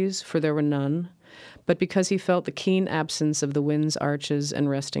of trees, for there were none, but because he felt the keen absence of the wind's arches and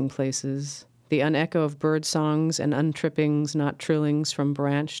resting places, the unecho of bird songs and untrippings, not trillings from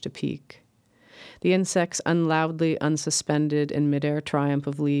branch to peak, the insects unloudly unsuspended in midair triumph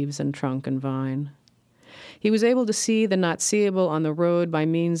of leaves and trunk and vine. He was able to see the not seeable on the road by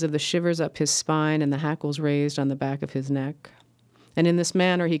means of the shivers up his spine and the hackles raised on the back of his neck. And in this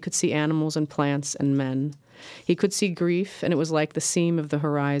manner he could see animals and plants and men. He could see grief, and it was like the seam of the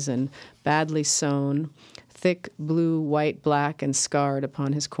horizon, badly sewn, thick, blue, white, black, and scarred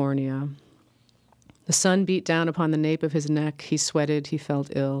upon his cornea. The sun beat down upon the nape of his neck. He sweated. He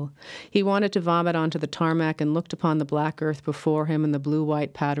felt ill. He wanted to vomit onto the tarmac and looked upon the black earth before him and the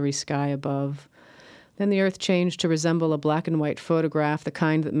blue-white powdery sky above. Then the earth changed to resemble a black and white photograph, the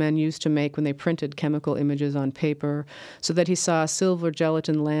kind that men used to make when they printed chemical images on paper, so that he saw a silver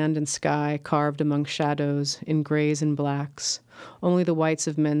gelatin land and sky carved among shadows, in grays and blacks. Only the whites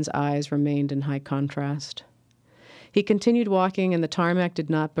of men's eyes remained in high contrast. He continued walking, and the tarmac did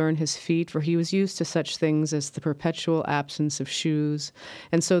not burn his feet, for he was used to such things as the perpetual absence of shoes,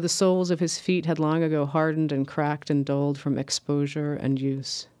 and so the soles of his feet had long ago hardened and cracked and dulled from exposure and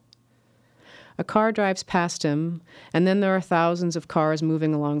use. A car drives past him, and then there are thousands of cars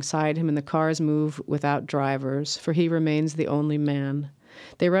moving alongside him, and the cars move without drivers, for he remains the only man.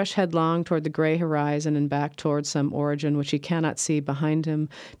 They rush headlong toward the gray horizon and back toward some origin which he cannot see behind him,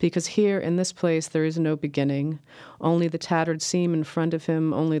 because here in this place there is no beginning, only the tattered seam in front of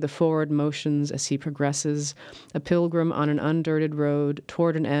him, only the forward motions as he progresses, a pilgrim on an undirted road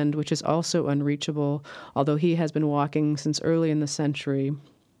toward an end which is also unreachable, although he has been walking since early in the century.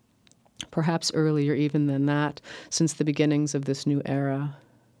 Perhaps earlier even than that, since the beginnings of this new era.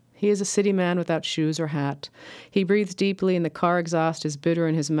 He is a city man without shoes or hat. He breathes deeply, and the car exhaust is bitter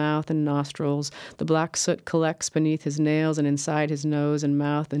in his mouth and nostrils. The black soot collects beneath his nails and inside his nose and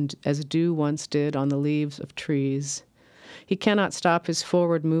mouth, and as dew once did on the leaves of trees. He cannot stop his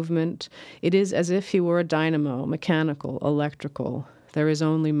forward movement. It is as if he were a dynamo, mechanical, electrical. There is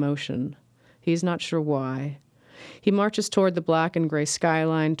only motion. He is not sure why. He marches toward the black and gray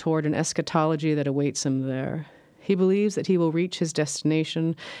skyline, toward an eschatology that awaits him there. He believes that he will reach his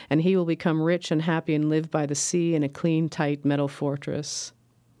destination, and he will become rich and happy and live by the sea in a clean, tight metal fortress.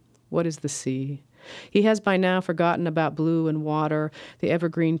 What is the sea? He has by now forgotten about blue and water. The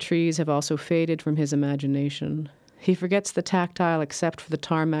evergreen trees have also faded from his imagination. He forgets the tactile except for the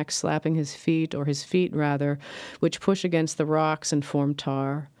tarmac slapping his feet, or his feet, rather, which push against the rocks and form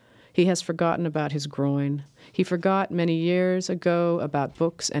tar. He has forgotten about his groin. He forgot many years ago about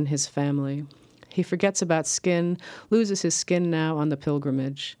books and his family. He forgets about skin, loses his skin now on the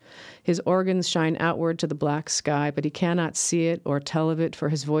pilgrimage. His organs shine outward to the black sky, but he cannot see it or tell of it, for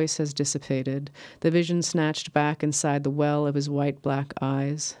his voice has dissipated, the vision snatched back inside the well of his white-black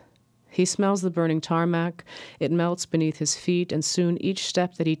eyes. He smells the burning tarmac. It melts beneath his feet, and soon each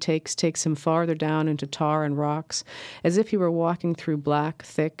step that he takes him farther down into tar and rocks, as if he were walking through black,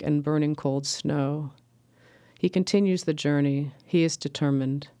 thick, and burning cold snow. He continues the journey. He is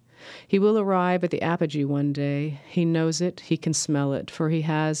determined. He will arrive at the apogee one day. He knows it. He can smell it, for he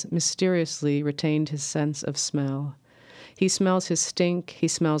has mysteriously retained his sense of smell. He smells his stink. He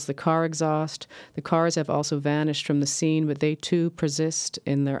smells the car exhaust. The cars have also vanished from the scene, but they too persist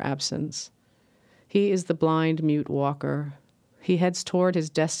in their absence. He is the blind, mute walker. He heads toward his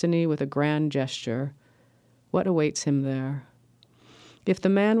destiny with a grand gesture. What awaits him there? If the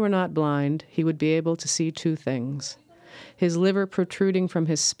man were not blind, he would be able to see two things: his liver protruding from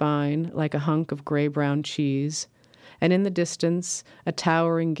his spine like a hunk of gray-brown cheese, and in the distance, a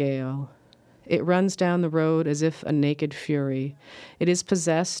towering gale. It runs down the road as if a naked fury. It is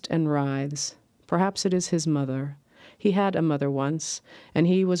possessed and writhes. Perhaps it is his mother. He had a mother once, and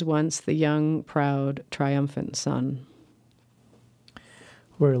he was once the young, proud, triumphant son.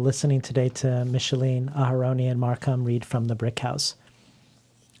 We're listening today to Micheline Aharoni and Markham read from The Brick House.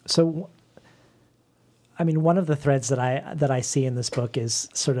 So, I mean, one of the threads that I see in this book is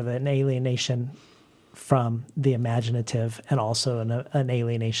sort of an alienation from the imaginative, and also an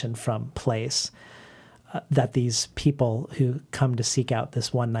alienation from place, that these people who come to seek out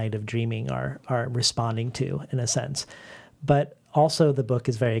this one night of dreaming are responding to, in a sense. But also the book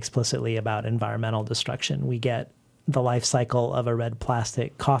is very explicitly about environmental destruction. We get the life cycle of a red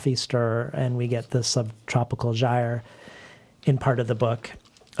plastic coffee stirrer, and we get the subtropical gyre in part of the book,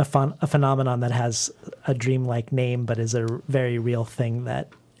 a phenomenon that has a dreamlike name but is a very real thing that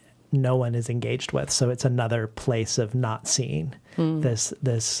no one is engaged with. So it's another place of not seeing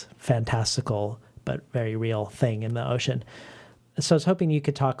this fantastical but very real thing in the ocean. So I was hoping you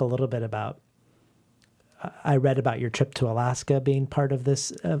could talk a little bit about, I read about your trip to Alaska being part of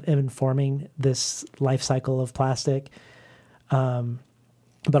this, of informing this life cycle of plastic.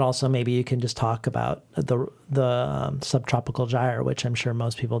 But also maybe you can just talk about the subtropical gyre, which I'm sure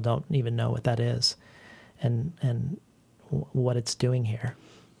most people don't even know what that is, and what it's doing here.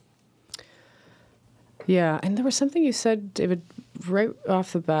 Yeah, and there was something you said, David, right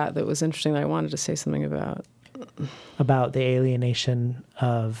off the bat that was interesting that I wanted to say something about. About the alienation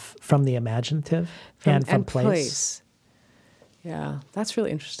from the imaginative and from place. Yeah, that's really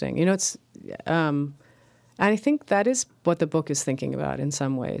interesting. You know, it's, and I think that is what the book is thinking about in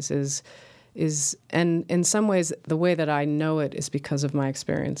some ways, and in some ways the way that I know it is because of my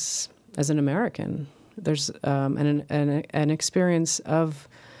experience as an American. There's an experience of,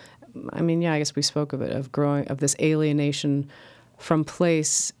 I mean, yeah, I guess we spoke of it, of this alienation from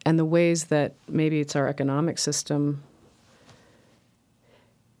place, and the ways that maybe it's our economic system.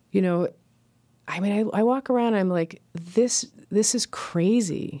 You know, I mean, I walk around and I'm like, this is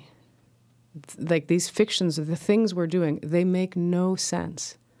crazy. Like these fictions of the things we're doing, they make no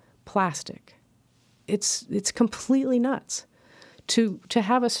sense. Plastic. It's completely nuts. To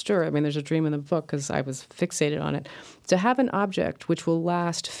have a stir, I mean, there's a dream in the book because I was fixated on it, to have an object which will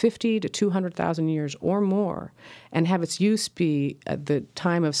last 50 to 200,000 years or more and have its use be at the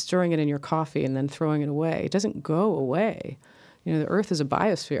time of stirring it in your coffee and then throwing it away. It doesn't go away. You know, the Earth is a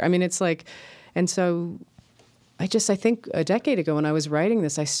biosphere. I mean, it's like, and so I think a decade ago when I was writing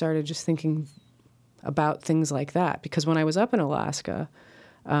this, I started just thinking about things like that, because when I was up in Alaska,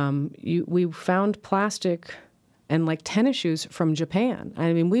 we found plastic and like tennis shoes from Japan.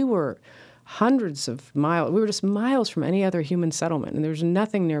 I mean, we were hundreds of miles. We were just miles from any other human settlement, and there was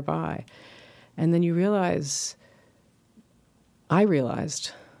nothing nearby. And then I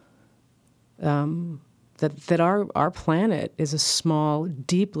realized that our planet is a small,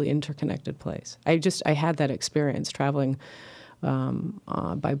 deeply interconnected place. I had that experience traveling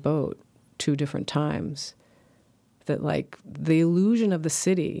by boat 2 different times. That like the illusion of the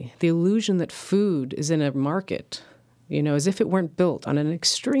city, the illusion that food is in a market, you know, as if it weren't built on an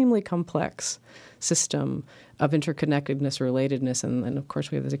extremely complex system of interconnectedness, relatedness, and of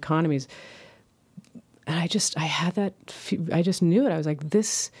course we have these economies. And I just knew it. I was like,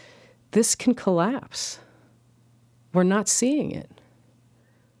 this can collapse. We're not seeing it.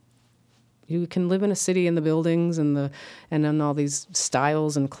 You can live in a city in the buildings and then all these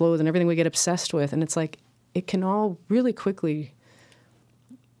styles and clothes and everything we get obsessed with, and it's like, it can all really quickly,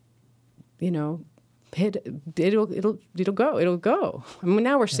 it'll go. I mean,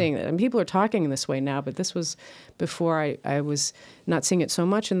 now we're seeing it, and people are talking in this way now. But this was before I was not seeing it so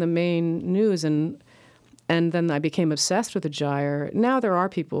much in the main news, and then I became obsessed with the gyre. Now there are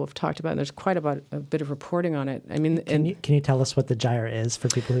people who have talked about it, and there's quite a bit of reporting on it. I mean, can you tell us what the gyre is for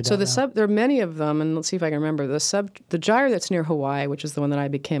people who don't know? There are many of them, and let's see if I can remember. The gyre that's near Hawaii, which is the one that I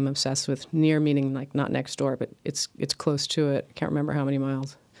became obsessed with, near meaning like not next door, but it's close to it. I can't remember how many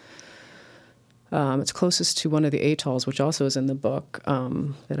miles. It's closest to one of the atolls, which also is in the book,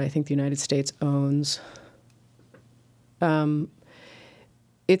 that I think the United States owns.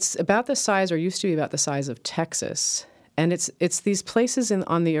 It's about the size, or used to be about the size of Texas. And it's these places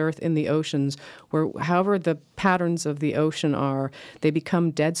on the earth, in the oceans, where however the patterns of the ocean are, they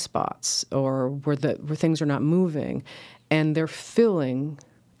become dead spots, or where things are not moving. And they're filling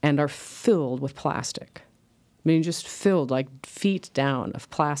and are filled with plastic. I mean, just filled, like feet down of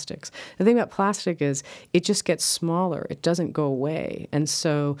plastics. The thing about plastic is it just gets smaller. It doesn't go away. And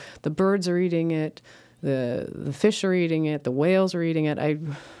so the birds are eating it, the fish are eating it, the whales are eating it. I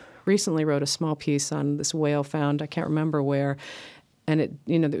recently wrote a small piece on this whale found, I can't remember where, and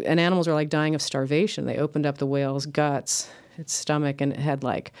and animals are like dying of starvation. They opened up the whale's guts, its stomach, and it had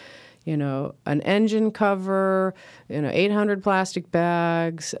like, an engine cover, 800 plastic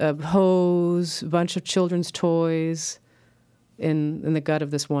bags, a hose, a bunch of children's toys in the gut of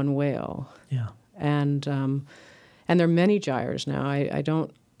this one whale. Yeah. And there are many gyres now. I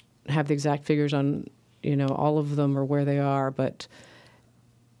don't have the exact figures on, all of them or where they are,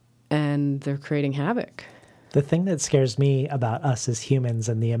 and they're creating havoc. The thing that scares me about us as humans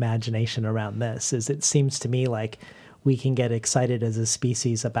and the imagination around this is it seems to me like we can get excited as a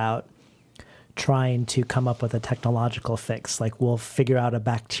species about trying to come up with a technological fix. Like we'll figure out a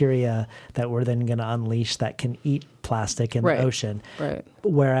bacteria that we're then going to unleash that can eat plastic in the ocean. Right.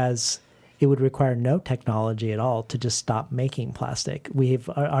 Whereas it would require no technology at all to just stop making plastic. We've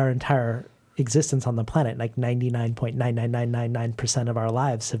our entire existence on the planet, like 99.99999% of our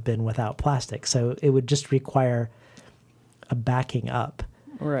lives have been without plastic. So it would just require a backing up,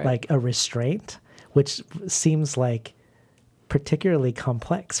 like a restraint, which seems like particularly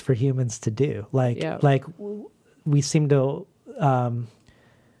complex for humans to do. Like we seem to, I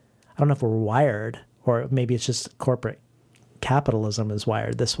don't know if we're wired, or maybe it's just corporate capitalism is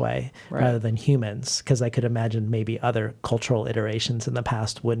wired this way rather than humans, because I could imagine maybe other cultural iterations in the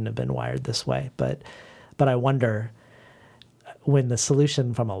past wouldn't have been wired this way. But I wonder when the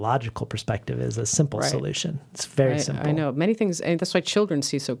solution from a logical perspective is a simple solution. It's very simple. I know. Many things, and that's why children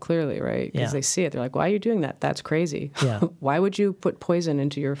see so clearly, right? Because they see it. They're like, why are you doing that? That's crazy. Yeah. Why would you put poison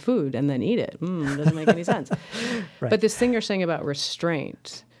into your food and then eat it? Doesn't make any sense. But this thing you're saying about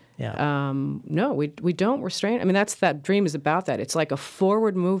restraint, no, we don't restrain. I mean, that dream is about that. It's like a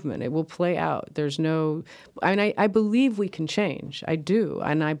forward movement. It will play out. There's no, I believe we can change. I do.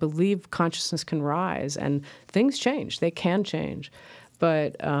 And I believe consciousness can rise and things change. They can change.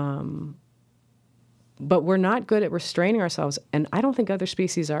 But we're not good at restraining ourselves. And I don't think other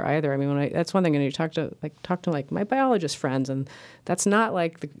species are either. I mean, that's one thing. And you talk to my biologist friends, and that's not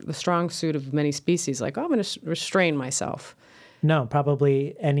like the strong suit of many species. Like, I'm going to restrain myself. No,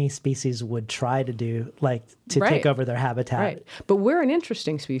 probably any species would try to do, take over their habitat. Right. But we're an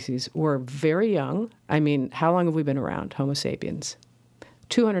interesting species. We're very young. I mean, how long have we been around, Homo sapiens?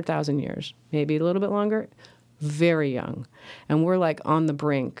 200,000 years, maybe a little bit longer. Very young. And we're like on the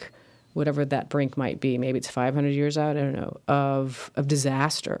brink, whatever that brink might be. Maybe it's 500 years out, I don't know, of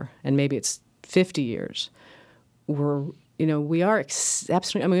disaster. And maybe it's 50 years. We are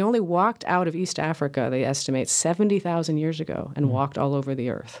exceptionally, we only walked out of East Africa, they estimate, 70,000 years ago and walked all over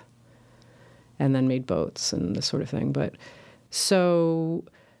the earth and then made boats and this sort of thing. But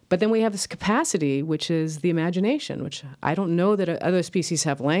then we have this capacity, which is the imagination, which I don't know that other species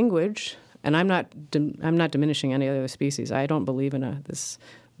have language, and I'm not diminishing any other species. I don't believe in this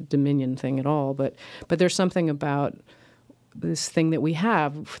dominion thing at all, but there's something about this thing that we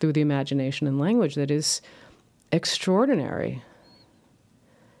have through the imagination and language that is extraordinary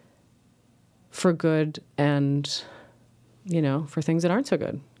for good and, for things that aren't so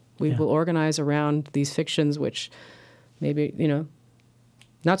good. We will organize around these fictions, which maybe,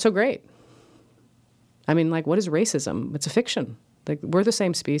 not so great. I mean, what is racism? It's a fiction. We're the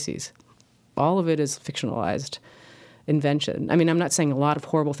same species. All of it is fictionalized invention. I mean, I'm not saying a lot of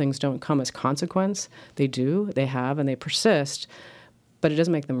horrible things don't come as consequence. They do, they have, and they persist. But it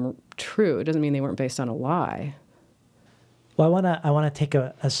doesn't make them true. It doesn't mean they weren't based on a lie. Well, I want to take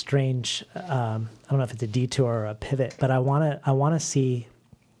a strange, I don't know if it's a detour or a pivot, but I want to see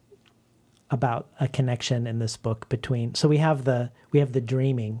about a connection in this book between. So we have the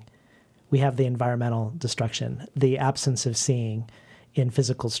dreaming, we have the environmental destruction, the absence of seeing in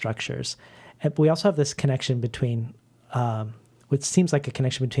physical structures. And we also have this connection between, which seems like a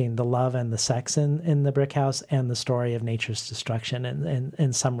connection between the love and the sex in the brick house and the story of nature's destruction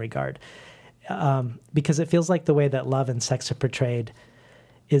in some regard. Because it feels like the way that love and sex are portrayed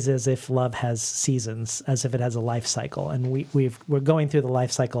is as if love has seasons, as if it has a life cycle, and we're going through the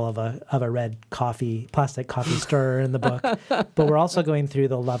life cycle of a red plastic coffee stirrer in the book, but we're also going through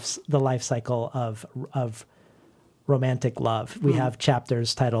the life cycle of romantic love. We have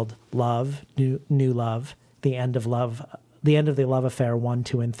chapters titled "Love," "New Love," "The End of Love," "The End of the Love Affair" 1,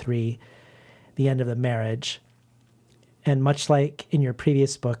 2, and 3, "The End of the Marriage," and much like in your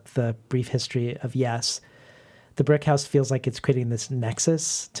previous book, "The Brief History of Yes," the brick house feels like it's creating this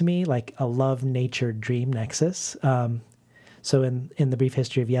nexus to me, like a love, nature, dream nexus. So in the Brief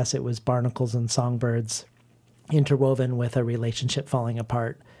History of Yes, it was barnacles and songbirds interwoven with a relationship falling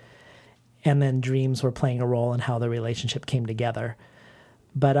apart. And then dreams were playing a role in how the relationship came together.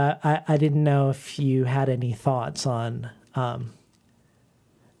 But I didn't know if you had any thoughts on, the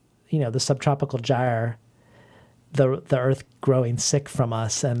subtropical gyre, the earth growing sick from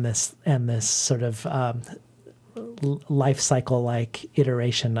us, and this sort of life cycle like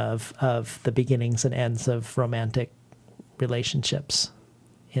iteration of the beginnings and ends of romantic relationships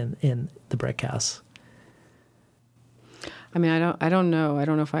in the brick house. I mean, I don't know. I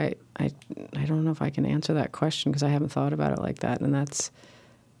don't know if I don't know if I can answer that question because I haven't thought about it like that, and that's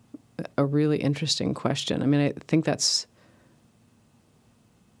a really interesting question. I mean, I think that's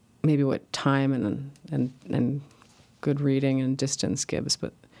maybe what time and good reading and distance gives,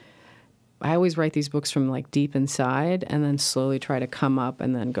 but I always write these books from like deep inside and then slowly try to come up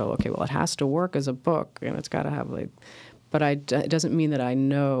and then go, okay, well, it has to work as a book and it's got to have but it doesn't mean that I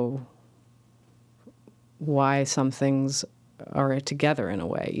know why some things are together in a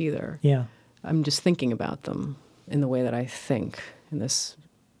way either. Yeah. I'm just thinking about them in the way that I think in this.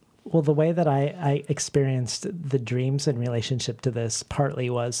 Well, the way that I experienced the dreams in relationship to this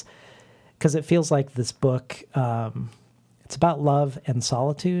partly was because it feels like this book, it's about love and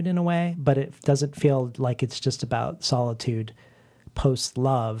solitude in a way, but it doesn't feel like it's just about solitude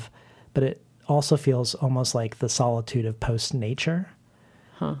post-love, but it also feels almost like the solitude of post-nature.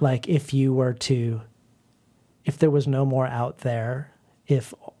 Huh. Like if there was no more out there,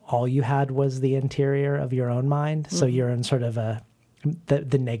 if all you had was the interior of your own mind, so you're in sort of the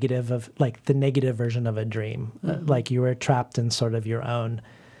negative of, like the negative version of a dream, like you were trapped in sort of your own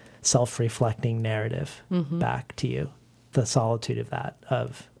self-reflecting narrative back to you. The solitude of that,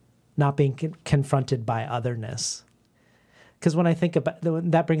 of not being confronted by otherness. Because when I think about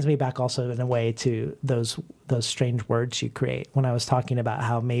that, brings me back also in a way to those strange words you create. When I was talking about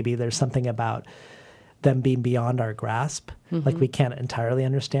how maybe there's something about them being beyond our grasp, like we can't entirely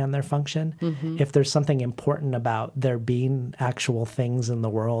understand their function. If there's something important about there being actual things in the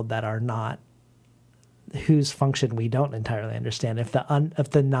world that are not, whose function we don't entirely understand, if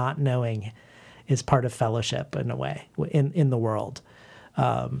the not knowing is part of fellowship in a way in the world.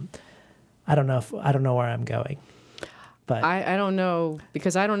 I don't know where I'm going, but I don't know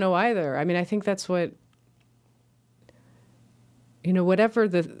because I don't know either. I mean, I think that's what, whatever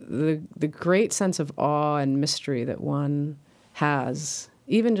the great sense of awe and mystery that one has,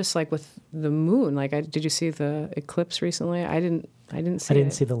 even just like with the moon. Like, did you see the eclipse recently? I didn't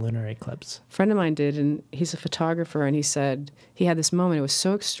see the lunar eclipse. A friend of mine did, and he's a photographer, and he said he had this moment. It was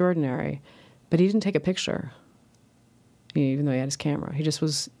so extraordinary. But he didn't take a picture, even though he had his camera. He just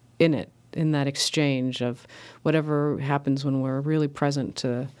was in it, in that exchange of whatever happens when we're really present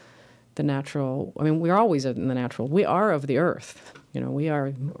to the natural. I mean, we're always in the natural. We are of the earth. We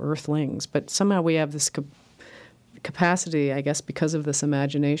are earthlings. But somehow we have this capacity, I guess, because of this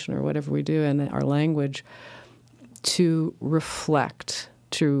imagination or whatever we do and our language, to reflect,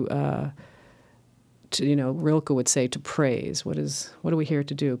 to Rilke would say, to praise. What are we here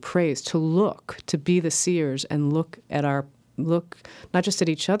to do? Praise, to look, to be the seers and look not just at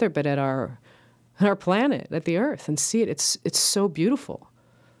each other, but at our planet, at the earth, and see it. It's so beautiful.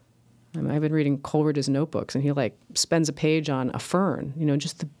 I mean, I've been reading Coleridge's notebooks, and he spends a page on a fern.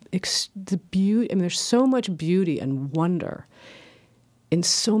 Just the beauty. I mean, there's so much beauty and wonder in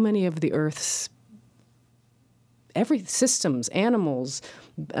so many of the Earth's systems, animals.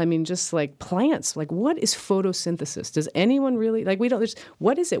 I mean, just like plants. Like, what is photosynthesis? Does anyone really we don't?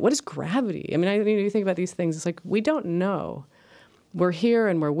 What is it? What is gravity? I mean, you think about these things. It's like we don't know. We're here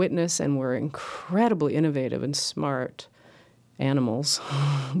and we're witness and we're incredibly innovative and smart animals,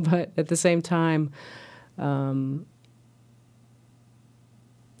 but at the same time,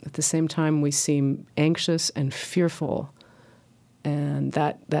 at the same time, we seem anxious and fearful. And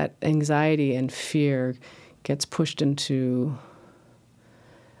that anxiety and fear gets pushed into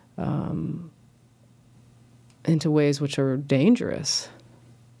ways which are dangerous.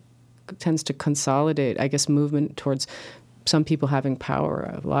 It tends to consolidate, I guess, movement towards some people having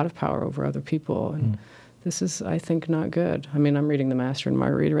power, a lot of power over other people. And this is, I think, not good. I mean, I'm reading The Master and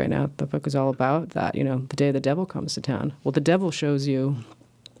Margarita right now. The book is all about that, the day the devil comes to town. Well, the devil shows you,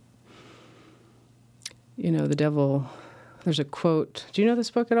 the devil... There's a quote. Do you know this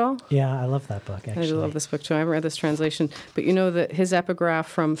book at all? Yeah, I love that book, actually. I love this book, too. I haven't read this translation. But you know that his epigraph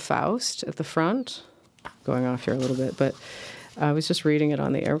from Faust at the front, going off here a little bit, but I was just reading it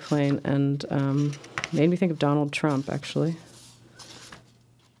on the airplane and made me think of Donald Trump, actually.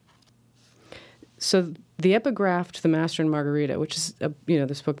 So the epigraph to The Master and Margarita, which is,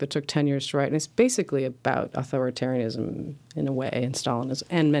 this book that took 10 years to write, and it's basically about authoritarianism in a way, and Stalinism,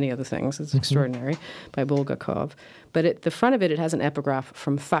 and many other things. It's extraordinary, by Bulgakov. But at the front of it has an epigraph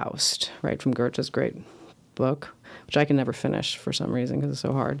from Faust, right, from Goethe's great book, which I can never finish for some reason because it's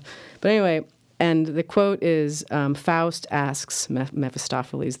so hard. But anyway, and the quote is, Faust asks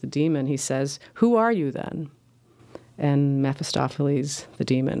Mephistopheles, the demon, he says, "Who are you then?" And Mephistopheles, the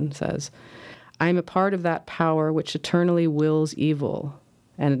demon, says, "I am a part of that power which eternally wills evil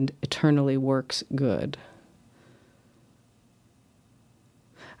and eternally works good."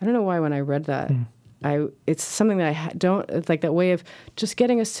 I don't know why when I read that, it's something that it's like that way of just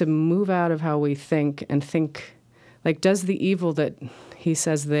getting us to move out of how we think and think, like, does the evil that he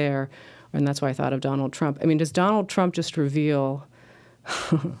says there, and that's why I thought of Donald Trump. I mean, does Donald Trump just reveal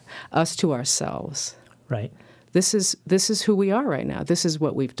us to ourselves? Right. This is who we are right now. This is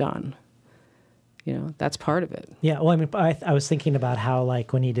what we've done. That's part of it. Yeah, well, I mean, I was thinking about how,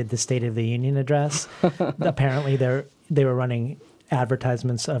 like, when he did the State of the Union address, apparently they were running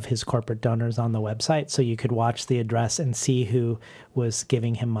advertisements of his corporate donors on the website, so you could watch the address and see who was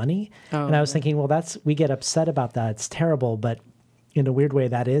giving him money. And I was thinking, well, we get upset about that. It's terrible, but in a weird way,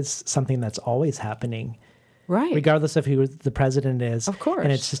 that is something that's always happening. Right. Regardless of who the president is. Of course.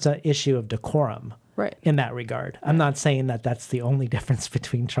 And it's just an issue of decorum. Right. In that regard. I'm not saying that that's the only difference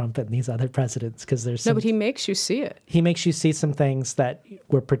between Trump and these other presidents, because there's No, but he makes you see it. He makes you see some things that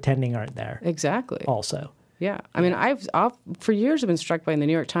we're pretending aren't there. Exactly. Also. Yeah. I mean, I've for years I've been struck by, in the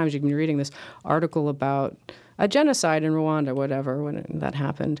New York Times, you've been reading this article about a genocide in Rwanda, whatever, when that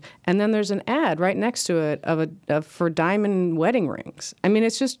happened. And then there's an ad right next to it for diamond wedding rings. I mean,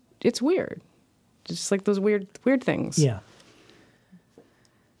 it's weird. Just like those weird things. Yeah.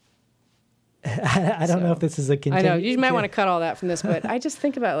 I don't know if this is a I know, you might want to cut all that from this, but I just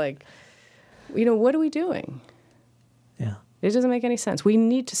think about, like, what are we doing? Yeah. It doesn't make any sense. We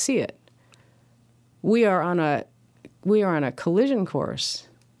need to see it. We are on a collision course.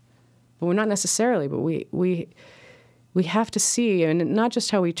 But we're not necessarily, but we have to see, and not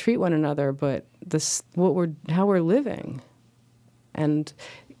just how we treat one another, but how we're living. And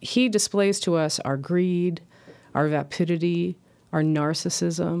he displays to us our greed, our vapidity, our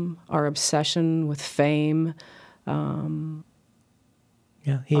narcissism, our obsession with fame.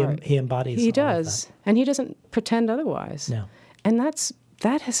 Yeah, he embodies. He does, and he doesn't pretend otherwise. No, and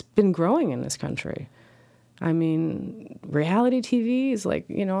that has been growing in this country. I mean, reality TV is like,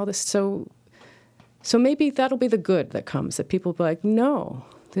 all this. So maybe that'll be the good that comes. That people will be like, no,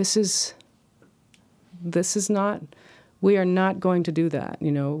 this is not. We are not going to do that.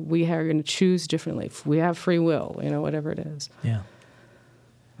 We are going to choose differently. We have free will. Whatever it is. Yeah.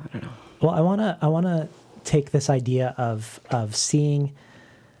 I don't know. Well, I wanna take this idea of seeing,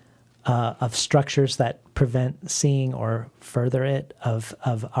 of structures that prevent seeing or further it, of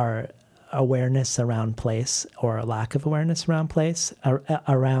our awareness around place or a lack of awareness around place,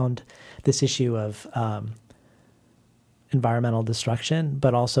 around this issue of environmental destruction,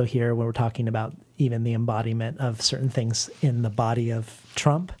 but also here when we're talking about even the embodiment of certain things in the body of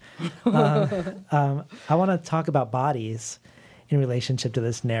Trump. I want to talk about bodies in relationship to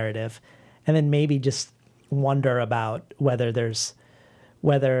this narrative, and then maybe just wonder about whether there's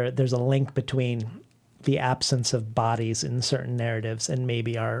a link between the absence of bodies in certain narratives and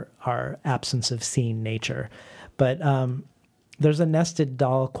maybe our absence of seeing nature. But there's a nested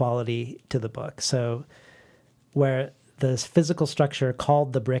doll quality to the book. So where the physical structure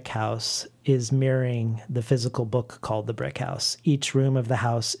called the brick house is mirroring the physical book called the brick house. Each room of the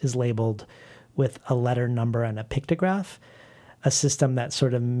house is labeled with a letter number and a pictograph, a system that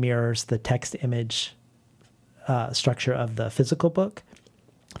sort of mirrors the text image structure of the physical book.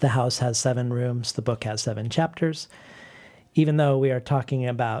 The house has 7 rooms. The book has 7 chapters. Even though we are talking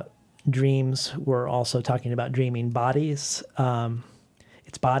about dreams, we're also talking about dreaming bodies. It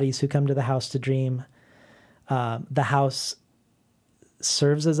it's bodies who come to the house to dream. The house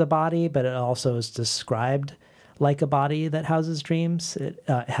serves as a body, but it also is described like a body that houses dreams. It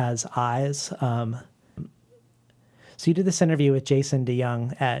has eyes. So you did this interview with Jason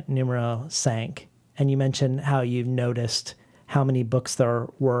DeYoung at Numero Sank, and you mentioned how you noticed how many books there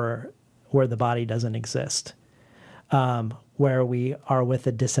were where the body doesn't exist, where we are with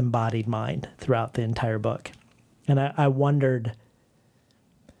a disembodied mind throughout the entire book. And I wondered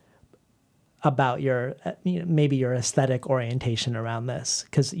about your maybe your aesthetic orientation around this,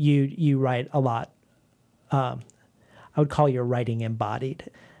 because you write a lot. I would call your writing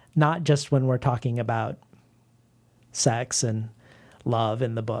embodied, not just when we're talking about sex and love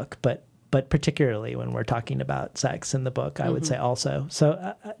in the book, but particularly when we're talking about sex in the book, I would say also.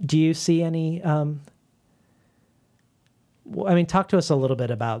 So do you see any, talk to us a little bit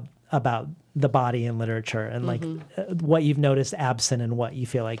about the body in literature and like what you've noticed absent and what you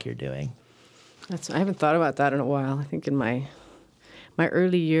feel like you're doing. I haven't thought about that in a while. I think in my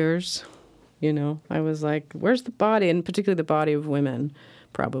early years, I was like, where's the body? And particularly the body of women,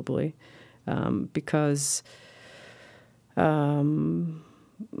 probably, because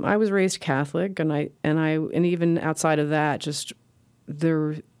I was raised Catholic, and even outside of that, just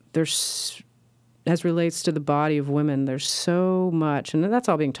there's as relates to the body of women, there's so much, and that's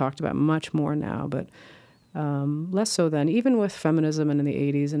all being talked about much more now, but less so then, even with feminism and in the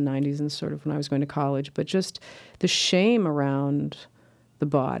 80s and 90s and sort of when I was going to college, but just the shame around the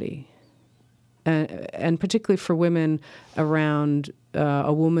body, and particularly for women around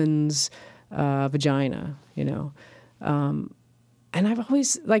a woman's vagina, and I've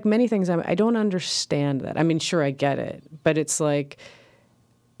always, like many things, I don't understand that. I mean, sure, I get it, but it's like,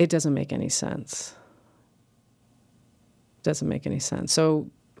 it doesn't make any sense. It doesn't make any sense. So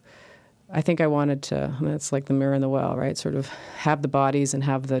I think I wanted to, it's like the mirror and the well, right? Sort of have the bodies and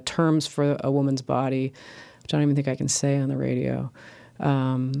have the terms for a woman's body, which I don't even think I can say on the radio.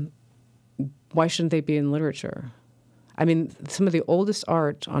 Why shouldn't they be in literature? I mean, some of the oldest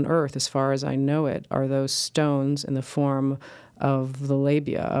art on earth, as far as I know it, are those stones in the form of the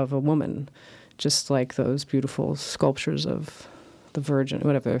labia of a woman, just like those beautiful sculptures of the Virgin,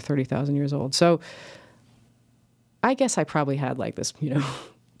 whatever, they're 30,000 years old. So I guess I probably had like this,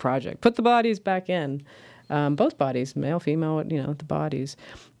 project. Put the bodies back in, both bodies, male, female, the bodies.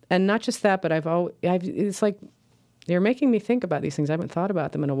 And not just that, but it's like, you're making me think about these things. I haven't thought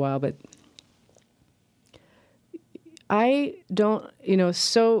about them in a while, but I don't,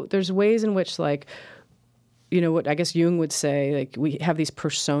 so there's ways in which, like, what I guess Jung would say, like, we have these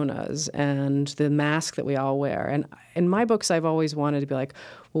personas and the mask that we all wear. And in my books, I've always wanted to be like,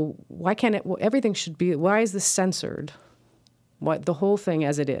 well, why can't it, everything should be, why is this censored? The whole thing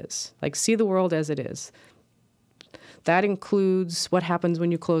as it is. Like, see the world as it is. That includes what happens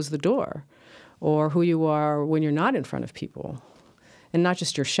when you close the door, or who you are when you're not in front of people. And not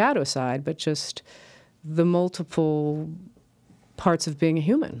just your shadow side, but just the multiple parts of being a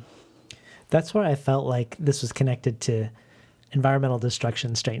human. That's where I felt like this was connected to environmental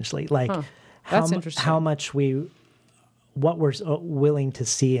destruction, strangely. Like, that's interesting. How much what we're willing to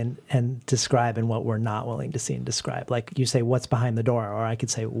see and describe and what we're not willing to see and describe. Like, you say, what's behind the door? Or I could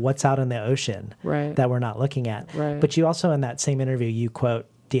say, what's out in the ocean that we're not looking at? Right. But you also, in that same interview, you quote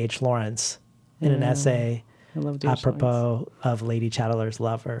D.H. Lawrence in an essay apropos of Lady Chatterler's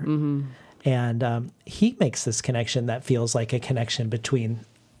Lover. Mm-hmm. And he makes this connection that feels like a connection between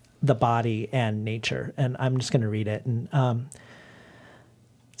the body and nature. And I'm just going to read it and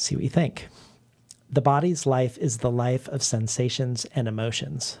see what you think. The body's life is the life of sensations and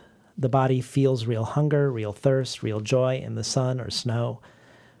emotions. The body feels real hunger, real thirst, real joy in the sun or snow,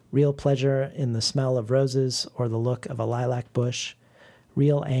 real pleasure in the smell of roses or the look of a lilac bush,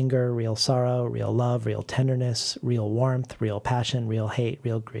 real anger, real sorrow, real love, real tenderness, real warmth, real passion, real hate,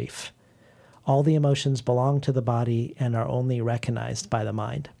 real grief. All the emotions belong to the body and are only recognized by the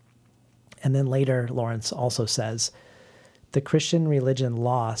mind. And then later, Lawrence also says, the Christian religion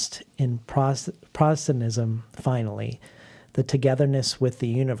lost in Protestantism, finally, the togetherness with the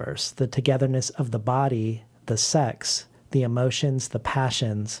universe, the togetherness of the body, the sex, the emotions, the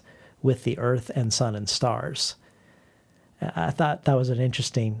passions with the earth and sun and stars. I thought that was an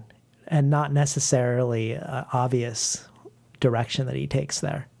interesting and not necessarily obvious direction that he takes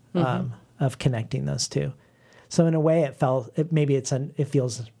there, of connecting those two. So in a way, it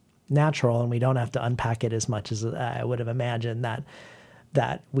feels natural, and we don't have to unpack it as much as I would have imagined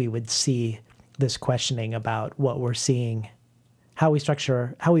that we would see this questioning about what we're seeing, how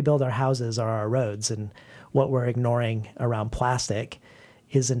we build our houses or our roads, and what we're ignoring around plastic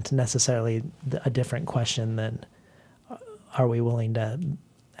isn't necessarily a different question than are we willing to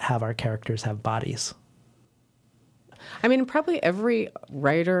have our characters have bodies? I mean, probably every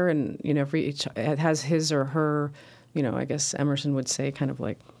writer and, each has his or her, I guess Emerson would say kind of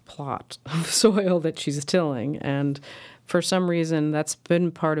like plot of soil that she's tilling. And for some reason, that's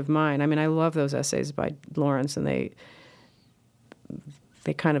been part of mine. I mean, I love those essays by Lawrence, and they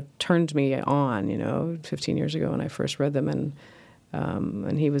kind of turned me on, 15 years ago when I first read them.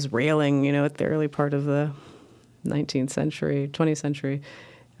 And he was railing, at the early part of the 19th century, 20th century.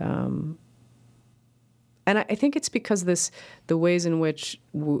 And I think it's because the ways in which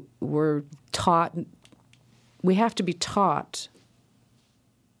we're taught, we have to be taught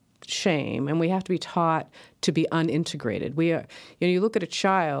shame, and we have to be taught to be unintegrated. We are, you look at a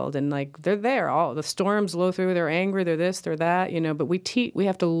child and like they're there, all the storms blow through, they're angry, they're this, they're that, but we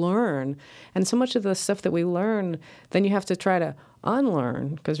have to learn. And so much of the stuff that we learn, then you have to try to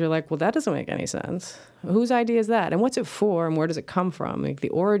unlearn, because you're like, well, that doesn't make any sense. Whose idea is that? And what's it for? And where does it come from? Like the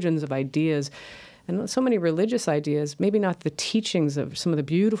origins of ideas. And so many religious ideas, maybe not the teachings of some of the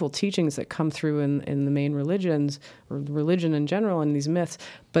beautiful teachings that come through in the main religions, or religion in general, and these myths,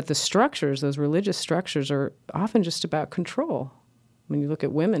 but the structures, those religious structures, are often just about control. When you look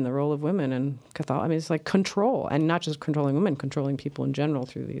at women, the role of women in Catholicism, it's like control, and not just controlling women, controlling people in general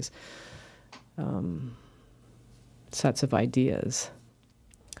through these sets of ideas.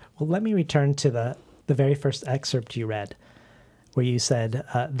 Well, let me return to the very first excerpt you read, where you said,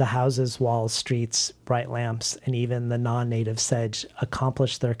 the houses, walls, streets, bright lamps, and even the non-native sedge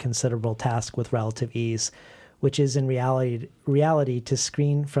accomplish their considerable task with relative ease, which is in reality to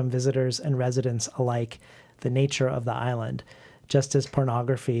screen from visitors and residents alike the nature of the island, just as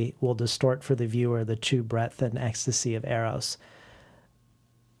pornography will distort for the viewer the true breadth and ecstasy of Eros.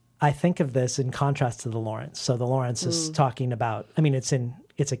 I think of this in contrast to the Lawrence. So the Lawrence is talking about, I mean, it's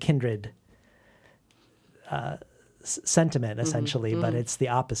a kindred sentiment essentially, but it's the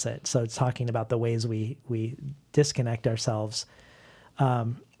opposite. So it's talking about the ways we disconnect ourselves.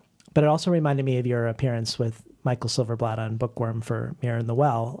 But it also reminded me of your appearance with Michael Silverblatt on Bookworm for Mirror in the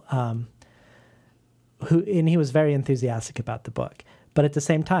Well, and he was very enthusiastic about the book. But at the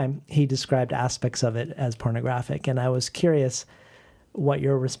same time, he described aspects of it as pornographic, and I was curious what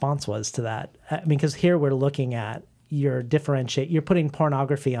your response was to that. I mean, because here we're looking at you're putting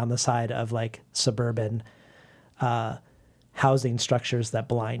pornography on the side of like suburban housing structures that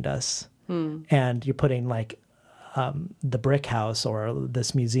blind us. And you're putting like the brick house or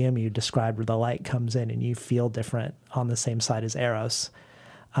this museum you described where the light comes in and you feel different on the same side as Eros.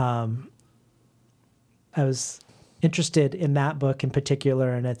 I was interested in that book in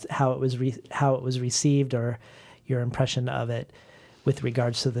particular, and it's how it was received, or your impression of it with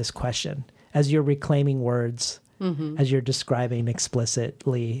regards to this question. As you're reclaiming words, as you're describing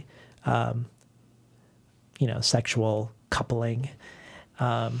explicitly sexual coupling.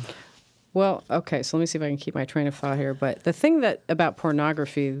 Well, okay, so let me see if I can keep my train of thought here. But the thing about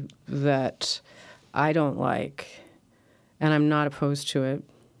pornography that I don't like, and I'm not opposed to it,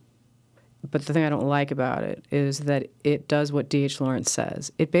 but the thing I don't like about it is that it does what D.H. Lawrence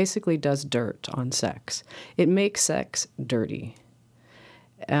says. It basically does dirt on sex. It makes sex dirty.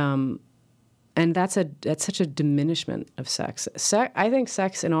 And that's such a diminishment of sex. I think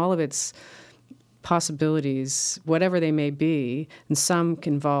sex in all of its possibilities, whatever they may be, and some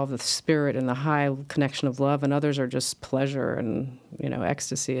can involve the spirit and the high connection of love, and others are just pleasure and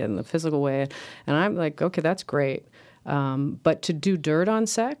ecstasy in the physical way. And I'm like, okay, that's great, but to do dirt on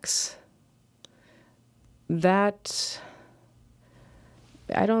sex, that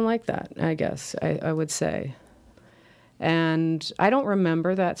I don't like that. I guess I would say. And I don't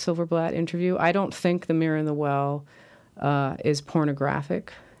remember that Silverblatt interview. I don't think The Mirror in the Well is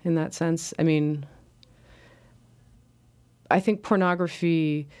pornographic in that sense. I mean, I think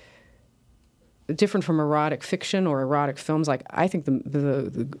pornography, different from erotic fiction or erotic films, like I think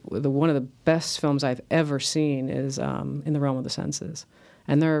the one of the best films I've ever seen is In the Realm of the Senses.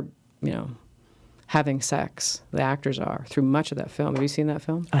 And they're, having sex, the actors are, through much of that film. Have you seen that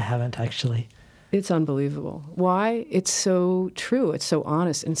film? I haven't, actually. It's unbelievable. Why? It's so true. It's so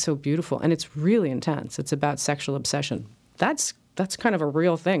honest and so beautiful. And it's really intense. It's about sexual obsession. That's kind of a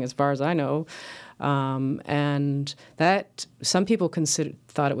real thing as far as I know. And that some people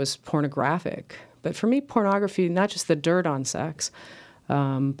thought it was pornographic. But for me, pornography, not just the dirt on sex,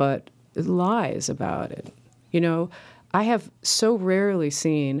 but lies about it. I have so rarely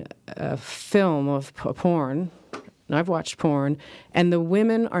seen a film of porn, and I've watched porn, and the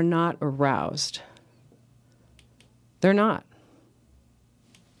women are not aroused. They're not.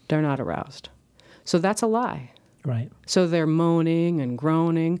 They're not aroused. So that's a lie. Right. So they're moaning and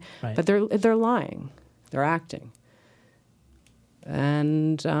groaning, right. But they're lying. They're acting.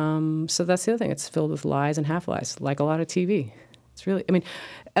 And so that's the other thing. It's filled with lies and half-lies, like a lot of TV. It's really, I mean,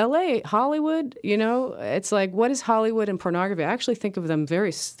 L.A., Hollywood, it's like, what is Hollywood and pornography? I actually think of them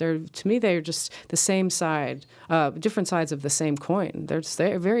to me, they're just the same side, different sides of the same coin.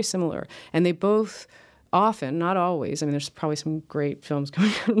 They're very similar. And they both often, not always, I mean, there's probably some great films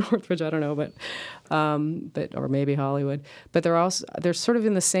coming out of Northridge, I don't know, but or maybe Hollywood. But they're sort of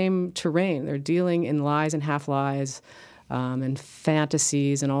in the same terrain. They're dealing in lies and half-lies and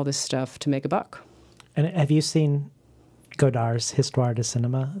fantasies and all this stuff to make a buck. And have you seen Godard's Histoire du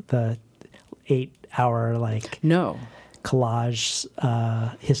Cinéma, the 8-hour No. collage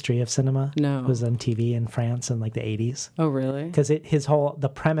history of cinema? No. It was on TV in France in the 80s. Oh, really? Because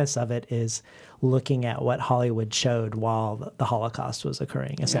the premise of it is looking at what Hollywood showed while the Holocaust was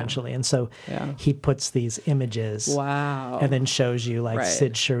occurring, essentially. Yeah. And so he puts these images. Wow. And then shows you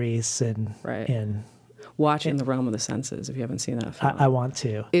Sid Charisse and Watching The Realm of the Senses, if you haven't seen that film. I want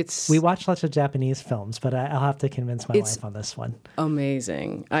to. We watch lots of Japanese films, but I'll have to convince my wife on this one.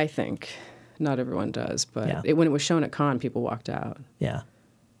 Amazing, I think. Not everyone does, but when it was shown at Cannes, people walked out. Yeah.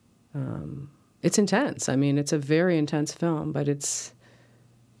 It's intense. I mean, it's a very intense film, but it's...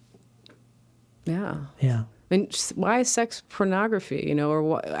 Yeah. Yeah. I mean, why sex pornography? Or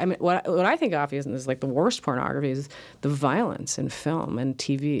what? I mean, what I think of is the worst pornography is the violence in film and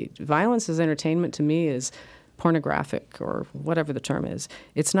TV. Violence as entertainment to me is pornographic, or whatever the term is.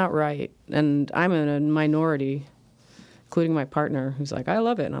 It's not right, and I'm in a minority, including my partner, who's like, I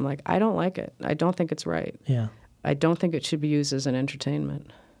love it, and I'm like, I don't like it. I don't think it's right. Yeah. I don't think it should be used as an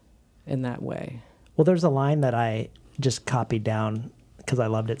entertainment in that way. Well, there's a line that I just copied down because I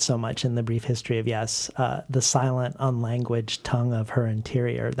loved it so much in The Brief History of Yes, the silent, unlanguaged tongue of her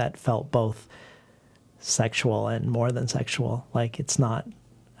interior that felt both sexual and more than sexual. It's not,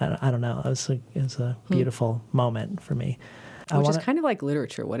 I don't know, it was a beautiful moment for me. Which is kind of like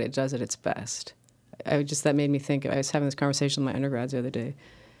literature, what it does at its best. That made me think, I was having this conversation with my undergrads the other day,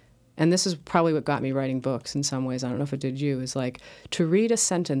 and this is probably what got me writing books in some ways. I don't know if it did you. Is to read a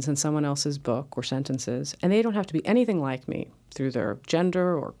sentence in someone else's book or sentences, and they don't have to be anything like me through their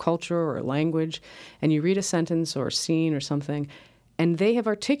gender or culture or language, and you read a sentence or a scene or something, and they have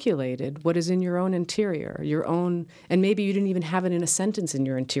articulated what is in your own interior, your own, and maybe you didn't even have it in a sentence in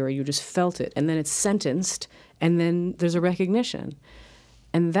your interior, you just felt it, and then it's sentenced, and then there's a recognition.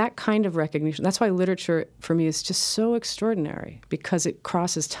 And that kind of recognition, that's why literature for me is just so extraordinary, because it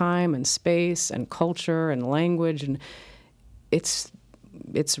crosses time and space and culture and language, and it's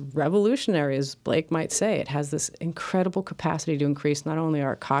revolutionary, as Blake might say. It has this incredible capacity to increase not only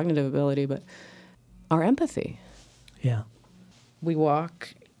our cognitive ability, but our empathy. Yeah. We walk,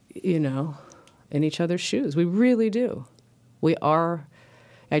 in each other's shoes. We really do. We are.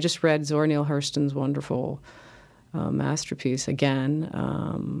 I just read Zora Neale Hurston's wonderful masterpiece again,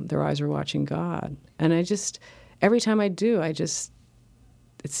 Their Eyes Are Watching God. And every time I do, it's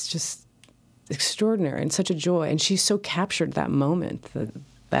just extraordinary and such a joy. And she so captured that moment,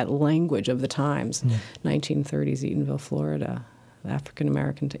 that language of the times, 1930s, Eatonville, Florida,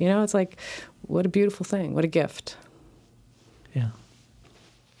 African-American. It's like, what a beautiful thing. What a gift. Yeah.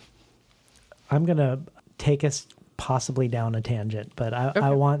 I'm going to take us possibly down a tangent, but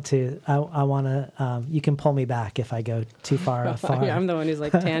I want to, you can pull me back if I go too far. Yeah, I'm the one who's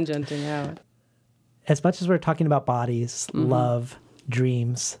tangenting out. As much as we're talking about bodies, love,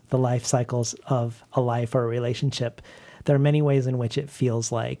 dreams, the life cycles of a life or a relationship, there are many ways in which it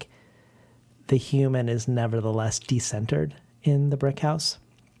feels like the human is nevertheless decentered in The Brick House.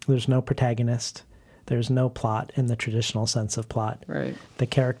 There's no protagonist. There's no plot in the traditional sense of plot. Right. The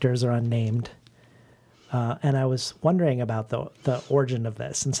characters are unnamed. And I was wondering about the origin of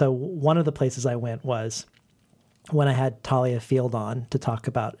this. And so one of the places I went was when I had Talia Field on to talk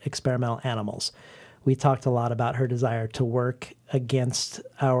about experimental animals. We talked a lot about her desire to work against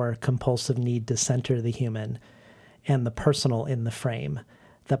our compulsive need to center the human and the personal in the frame.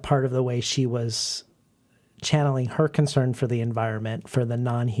 That part of the way she was channeling her concern for the environment, for the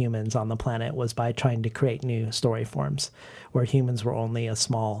non-humans on the planet, was by trying to create new story forms where humans were only a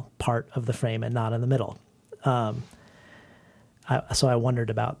small part of the frame and not in the middle. So I wondered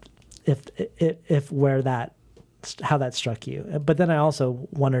about how that struck you. But then I also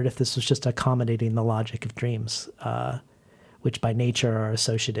wondered if this was just accommodating the logic of dreams, which by nature are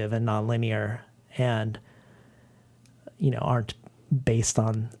associative and nonlinear and, aren't based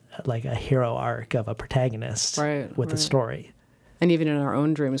on a hero arc of a protagonist with a story. And even in our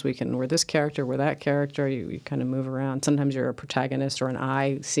own dreams, we're this character, we're that character. You kind of move around. Sometimes you're a protagonist or an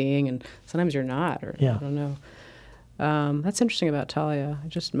eye seeing, and sometimes you're not. I don't know. That's interesting about Talia. I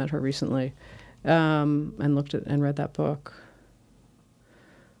just met her recently, and looked at and read that book.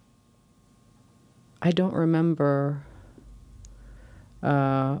 I don't remember.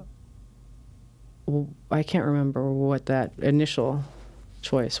 I can't remember what that initial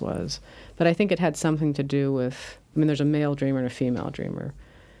choice was, but I think it had something to do with, there's a male dreamer and a female dreamer.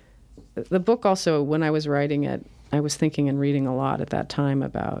 The book also, when I was writing it, I was thinking and reading a lot at that time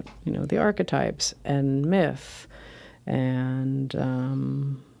about, the archetypes and myth and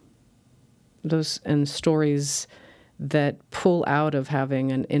and stories that pull out of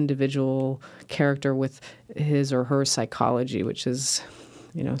having an individual character with his or her psychology, which is,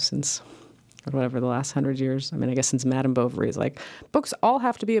 since whatever the last 100 years, I guess since Madame Bovary's, like, books all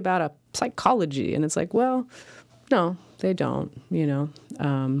have to be about a psychology. And it's like, well, no, they don't,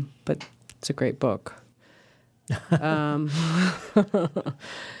 but it's a great book. But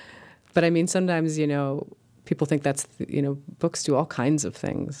sometimes, people think that's, books do all kinds of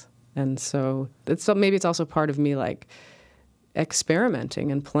things. And so maybe it's also part of me, like,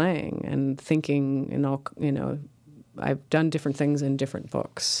 experimenting and playing and thinking and all, I've done different things in different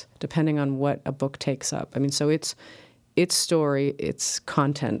books, depending on what a book takes up. So its story, its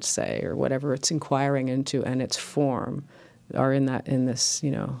content, say, or whatever it's inquiring into, and its form are in this,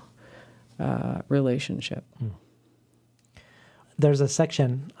 relationship. There's a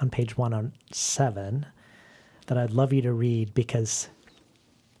section on page 107 that I'd love you to read, because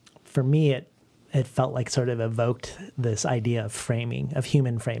for me, it felt like sort of evoked this idea of framing, of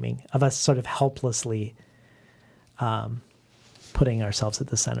human framing, of us sort of helplessly putting ourselves at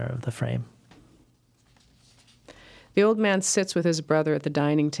the center of the frame. The old man sits with his brother at the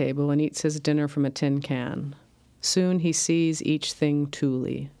dining table and eats his dinner from a tin can. Soon he sees each thing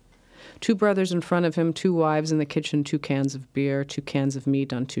truly. 2 brothers in front of him, 2 wives in the kitchen, 2 cans of beer, 2 cans of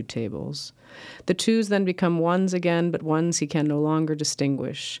meat on 2 tables. The twos then become ones again, but ones he can no longer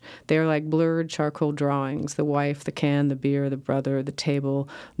distinguish. They are like blurred charcoal drawings. The wife, the can, the beer, the brother, the table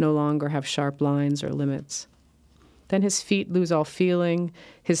no longer have sharp lines or limits. Then his feet lose all feeling,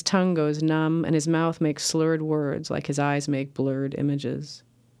 his tongue goes numb, and his mouth makes slurred words like his eyes make blurred images.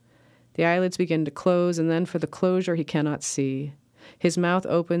 The eyelids begin to close, and then for the closure he cannot see. His mouth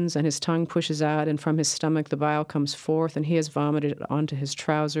opens and his tongue pushes out, and from his stomach the bile comes forth, and he has vomited onto his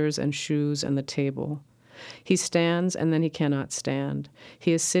trousers and shoes and the table. He stands, and then he cannot stand.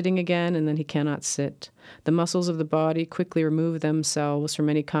 He is sitting again, and then he cannot sit. The muscles of the body quickly remove themselves from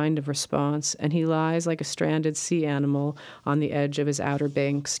any kind of response, and he lies like a stranded sea animal on the edge of his Outer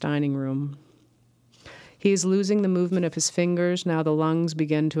Banks dining room. He is losing the movement of his fingers. Now the lungs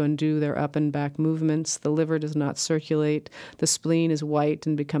begin to undo their up and back movements. The liver does not circulate. The spleen is white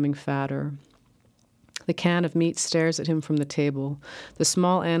and becoming fatter. The can of meat stares at him from the table. The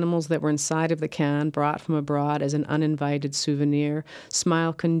small animals that were inside of the can, brought from abroad as an uninvited souvenir,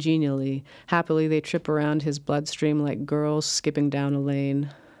 smile congenially. Happily they trip around his bloodstream like girls skipping down a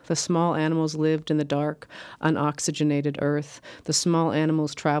lane. The small animals lived in the dark, unoxygenated earth. The small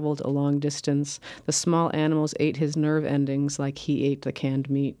animals traveled a long distance. The small animals ate his nerve endings like he ate the canned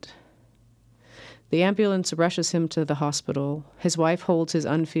meat. The ambulance rushes him to the hospital. His wife holds his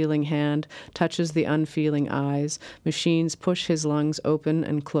unfeeling hand, touches the unfeeling eyes. Machines push his lungs open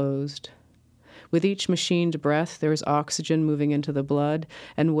and closed. With each machined breath, there is oxygen moving into the blood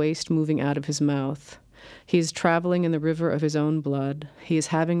and waste moving out of his mouth. He is traveling in the river of his own blood. He is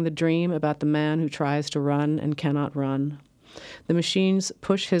having the dream about the man who tries to run and cannot run. The machines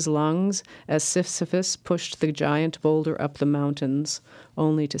push his lungs as Sisyphus pushed the giant boulder up the mountains,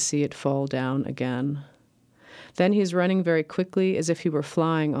 only to see it fall down again. Then he is running very quickly, as if he were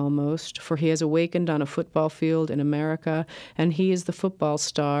flying almost, for he has awakened on a football field in America, and he is the football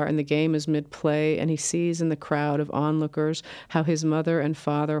star, and the game is mid-play, and he sees in the crowd of onlookers how his mother and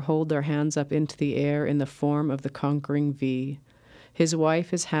father hold their hands up into the air in the form of the conquering V. His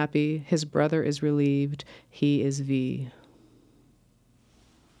wife is happy, his brother is relieved, he is V.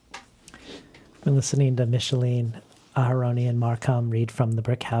 I've been listening to Micheline Aharoni and Markham read from The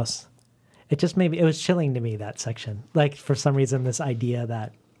Brick House. It was chilling to me, that section. Like, for some reason, this idea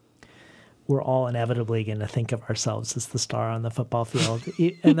that we're all inevitably going to think of ourselves as the star on the football field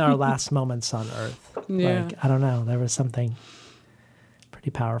in our last moments on Earth. Yeah. Like, I don't know. There was something pretty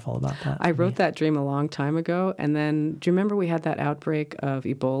powerful about that. I wrote that dream a long time ago, and then, do you remember we had that outbreak of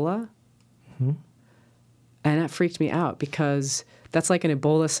Ebola? Mm-hmm. And that freaked me out, because that's like an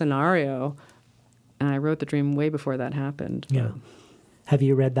Ebola scenario, and I wrote the dream way before that happened. Yeah. Have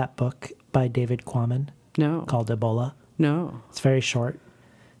you read that book by David Quammen? No. Called Ebola? No. It's very short.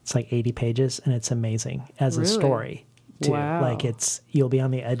 It's like 80 pages, and it's amazing as a story, too. Wow. Like, you'll be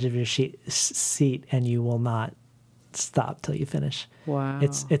on the edge of your seat, and you will not stop till you finish. Wow.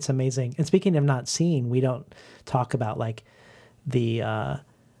 It's amazing. And speaking of not seeing, we don't talk about, like, the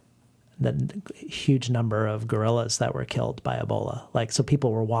the huge number of gorillas that were killed by Ebola. Like, so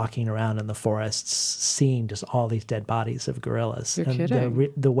people were walking around in the forests seeing just all these dead bodies of gorillas. You're and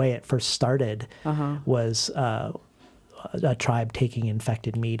kidding. The way it first started was a tribe taking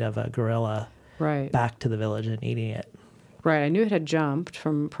infected meat of a gorilla back to the village and eating it. Right. I knew it had jumped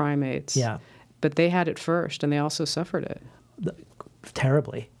from primates. Yeah. But they had it first, and they also suffered it.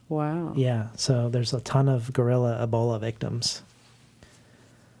 Terribly. Wow. Yeah. So there's a ton of gorilla Ebola victims.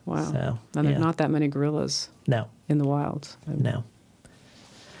 Wow. So, and there's not that many gorillas in the wild. No.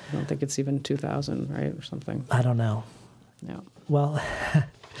 I don't think it's even 2,000, right, or something. I don't know. No. Well,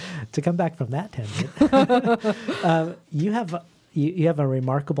 to come back from that tangent, you have a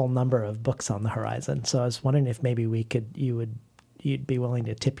remarkable number of books on the horizon. So I was wondering if maybe you'd be willing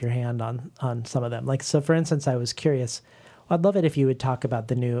to tip your hand on some of them. Like, so for instance, I was curious. I'd love it if you would talk about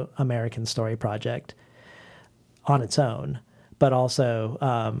the New American Story Project on its own, but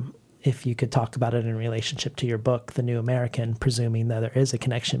also if you could talk about it in relationship to your book, The New American, presuming that there is a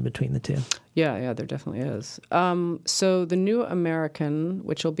connection between the two. Yeah, there definitely is. So The New American,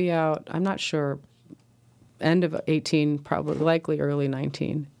 which will be out, I'm not sure, end of 18, probably likely early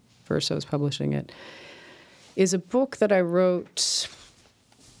 19, Verso is publishing it, is a book that I wrote.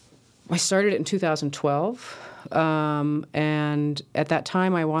 I started it in 2012. And at that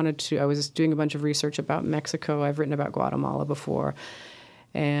time, I was doing a bunch of research about Mexico. I've written about Guatemala before.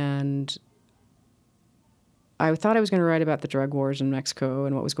 And I thought I was going to write about the drug wars in Mexico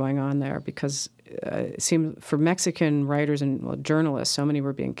and what was going on there, because it seemed for Mexican writers and journalists, so many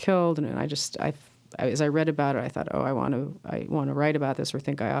were being killed. And as I read about it, I thought, I want to write about this, or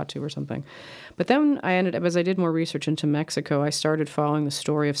think I ought to, or something. But then I ended up, as I did more research into Mexico, I started following the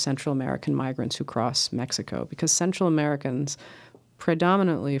story of Central American migrants who cross Mexico, because Central Americans,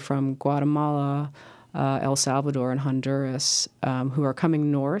 predominantly from Guatemala, El Salvador, and Honduras, who are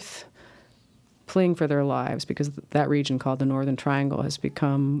coming north, fleeing for their lives, because that region called the Northern Triangle has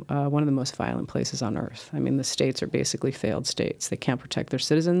become one of the most violent places on earth. I mean, the states are basically failed states. They can't protect their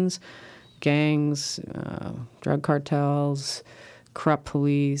citizens. Gangs, drug cartels, corrupt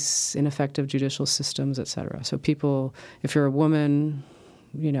police, ineffective judicial systems, etc. So people, if you're a woman,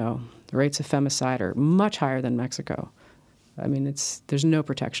 the rates of femicide are much higher than Mexico. I mean, there's no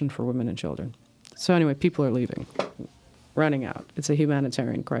protection for women and children. So anyway, people are leaving, running out. It's a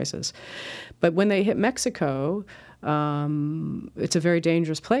humanitarian crisis. But when they hit Mexico, it's a very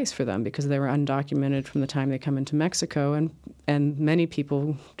dangerous place for them, because they were undocumented from the time they come into Mexico, and many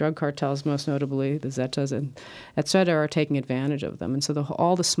people, drug cartels most notably, the Zetas and et cetera, are taking advantage of them. And so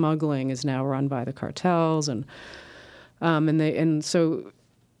all the smuggling is now run by the cartels, and so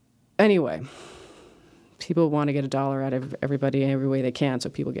anyway, people want to get a dollar out of everybody every way they can,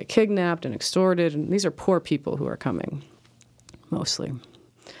 so people get kidnapped and extorted, and these are poor people who are coming, mostly.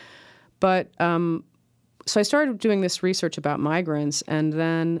 But so I started doing this research about migrants, and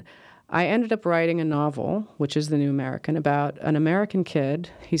then I ended up writing a novel, which is The New American, about an American kid.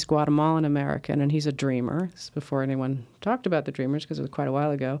 He's Guatemalan American, and he's a dreamer. This is before anyone talked about the dreamers, because it was quite a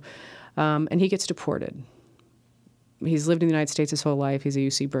while ago. And he gets deported. He's lived in the United States his whole life. He's a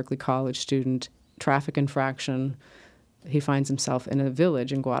UC Berkeley College student, traffic infraction. He finds himself in a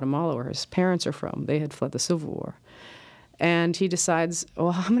village in Guatemala where his parents are from. They had fled the Civil War. And he decides,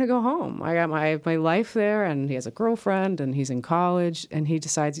 I'm going to go home. I have my life there, and he has a girlfriend, and he's in college, and he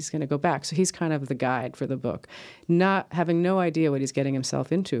decides he's going to go back. So he's kind of the guide for the book, not having no idea what he's getting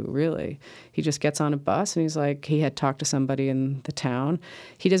himself into, really. He just gets on a bus, and he's like, he had talked to somebody in the town.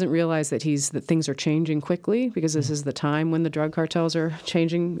 He doesn't realize that things are changing quickly, because this is the time when the drug cartels are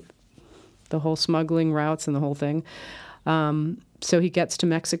changing the whole smuggling routes and the whole thing. So he gets to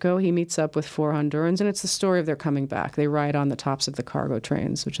Mexico. He meets up with 4 Hondurans, and it's the story of their coming back. They ride on the tops of the cargo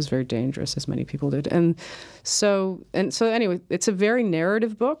trains, which is very dangerous, as many people did. And so anyway, it's a very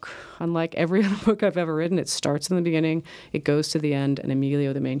narrative book. Unlike every other book I've ever written, it starts in the beginning, it goes to the end, and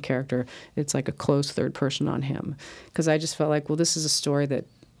Emilio, the main character, it's like a close third person on him. Because I just felt like, this is a story that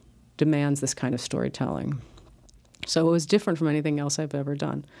demands this kind of storytelling. So it was different from anything else I've ever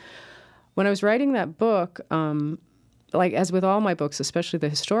done. When I was writing that book, like as with all my books, especially the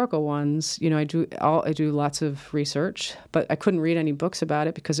historical ones, I do lots of research, but I couldn't read any books about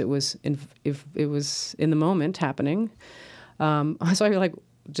it because it was in the moment happening. So I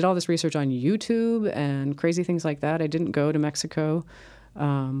did all this research on YouTube and crazy things like that. I didn't go to Mexico.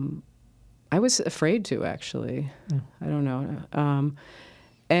 I was afraid to, actually. I don't know.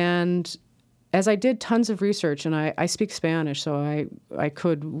 And as I did tons of research, and I speak Spanish, so I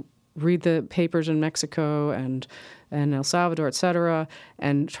could read the papers in Mexico and El Salvador, et cetera,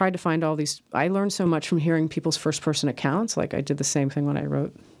 and tried to find all these. I learned so much from hearing people's first-person accounts. Like I did the same thing when I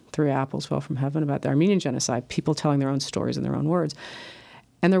wrote Three Apples Fell from Heaven, about the Armenian genocide, people telling their own stories in their own words.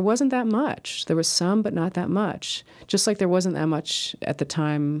 And there wasn't that much. There was some, but not that much. Just like there wasn't that much at the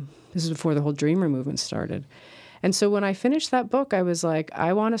time. This is before the whole Dreamer movement started. And so when I finished that book, I was like,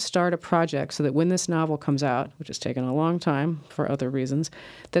 I want to start a project so that when this novel comes out, which has taken a long time for other reasons,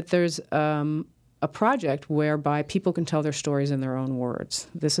 that there's a project whereby people can tell their stories in their own words.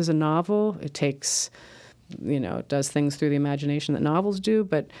 This is a novel. It takes, it does things through the imagination that novels do,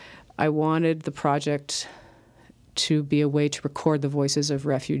 but I wanted the project to be a way to record the voices of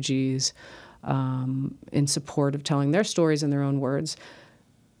refugees in support of telling their stories in their own words.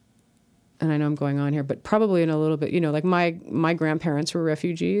 And I know I'm going on here, but probably in a little bit, like my grandparents were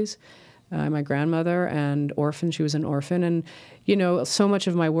refugees, my grandmother, and orphan. She was an orphan. And, so much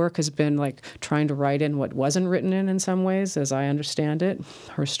of my work has been like trying to write in what wasn't written in some ways, as I understand it,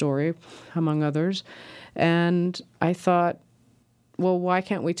 her story, among others. And I thought, well, why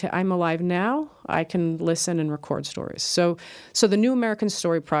can't we I'm alive now. I can listen and record stories. So the New American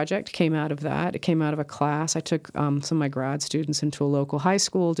Story Project came out of that. It came out of a class. I took some of my grad students into a local high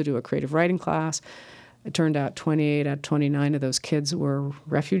school to do a creative writing class. It turned out 28 out of 29 of those kids were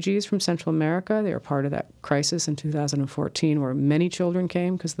refugees from Central America. They were part of that crisis in 2014 where many children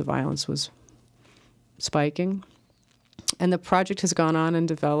came because the violence was spiking. And the project has gone on and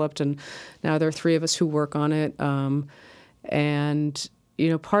developed, and now there are three of us who work on it. And,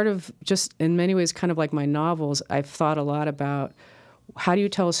 part of just in many ways kind of like my novels, I've thought a lot about how do you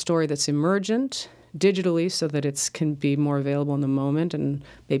tell a story that's emergent digitally so that it can be more available in the moment and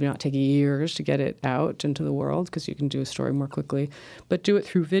maybe not take years to get it out into the world because you can do a story more quickly, but do it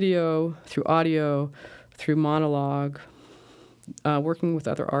through video, through audio, through monologue, working with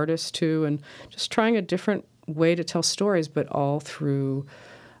other artists too, and just trying a different way to tell stories, but all through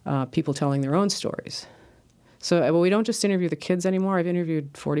people telling their own stories. So we don't just interview the kids anymore. I've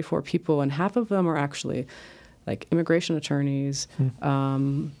interviewed 44 people, and half of them are actually like immigration attorneys,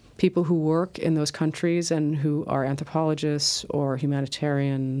 people who work in those countries and who are anthropologists or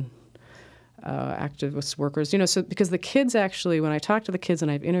humanitarian activist workers. So because the kids actually, when I talk to the kids and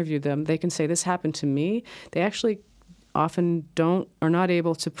I've interviewed them, they can say, this happened to me. They actually often are not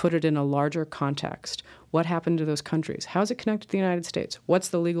able to put it in a larger context. What happened to those countries? How is it connected to the United States? What's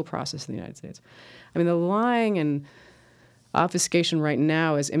the legal process in the United States? I mean, the lying and obfuscation right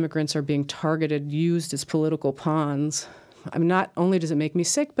now as immigrants are being targeted, used as political pawns. I mean, not only does it make me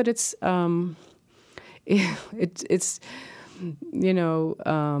sick, but it's it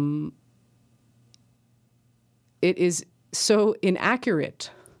is so inaccurate.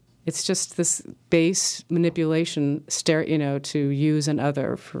 It's just this base manipulation, to use and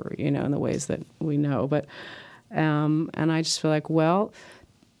other for, in the ways that we know. But, and I just feel like, well,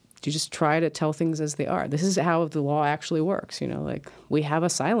 you just try to tell things as they are. This is how the law actually works. Like we have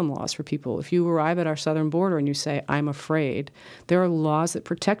asylum laws for people. If you arrive at our southern border and you say, I'm afraid, there are laws that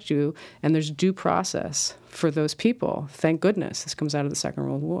protect you, and there's due process for those people. Thank goodness. This comes out of the Second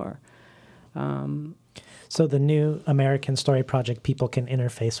World War. So the New American Story Project people can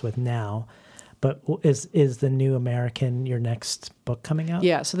interface with now, but is the New American your next book coming out?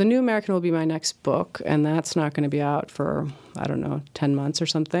 Yeah, so the New American will be my next book, and that's not going to be out for, 10 months or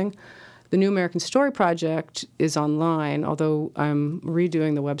something. The New American Story Project is online, although I'm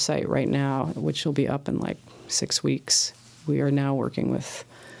redoing the website right now, which will be up in like 6 weeks. We are now working with,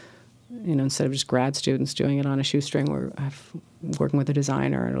 instead of just grad students doing it on a shoestring, we're working with a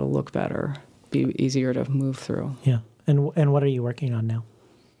designer, and it'll look better. Be easier to move through. Yeah. And what are you working on now?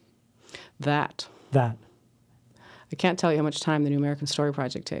 That. I can't tell you how much time the New American Story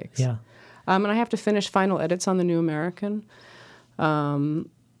Project takes. Yeah. And I have to finish final edits on the New American. And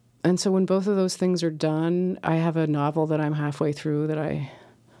so when both of those things are done, I have a novel that I'm halfway through that I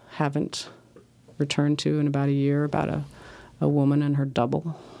haven't returned to in about a year about a woman and her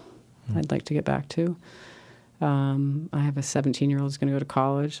double I'd like to get back to. I have a 17-year-old who's going to go to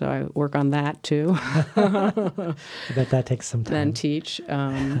college, so I work on that too. I bet that takes some time. Then teach.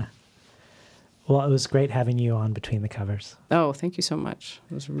 Well, it was great having you on Between the Covers. Oh, thank you so much.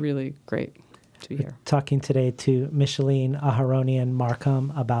 It was really great to be here. Talking today to Micheline Aharonian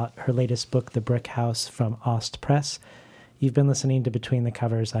Markham about her latest book, The Brick House, from Ost Press. You've been listening to Between the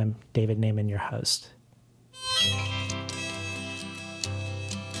Covers. I'm David Naiman, your host.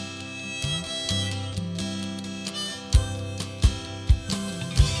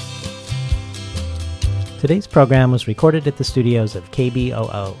 Today's program was recorded at the studios of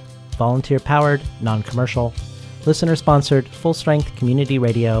KBOO, volunteer-powered, non-commercial, listener-sponsored, full-strength community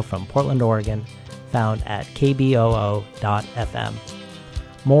radio from Portland, Oregon, found at kboo.fm.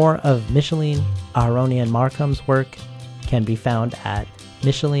 More of Micheline Aharonian Markham's work can be found at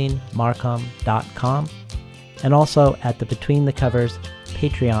michelinemarkham.com, and also at the Between the Covers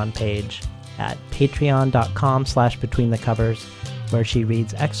Patreon page at patreon.com/betweenthecovers, where she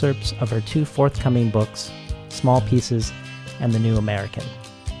reads excerpts of her 2 forthcoming books, Small Pieces and The New American.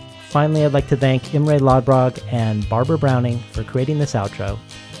 Finally, I'd like to thank Imre Lodbrog and Barbara Browning for creating this outro.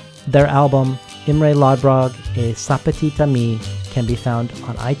 Their album, Imre Lodbrog e Sapatita Mi, can be found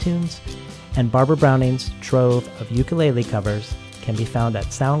on iTunes, and Barbara Browning's trove of ukulele covers can be found at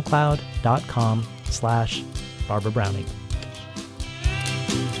soundcloud.com/Barbara Browning.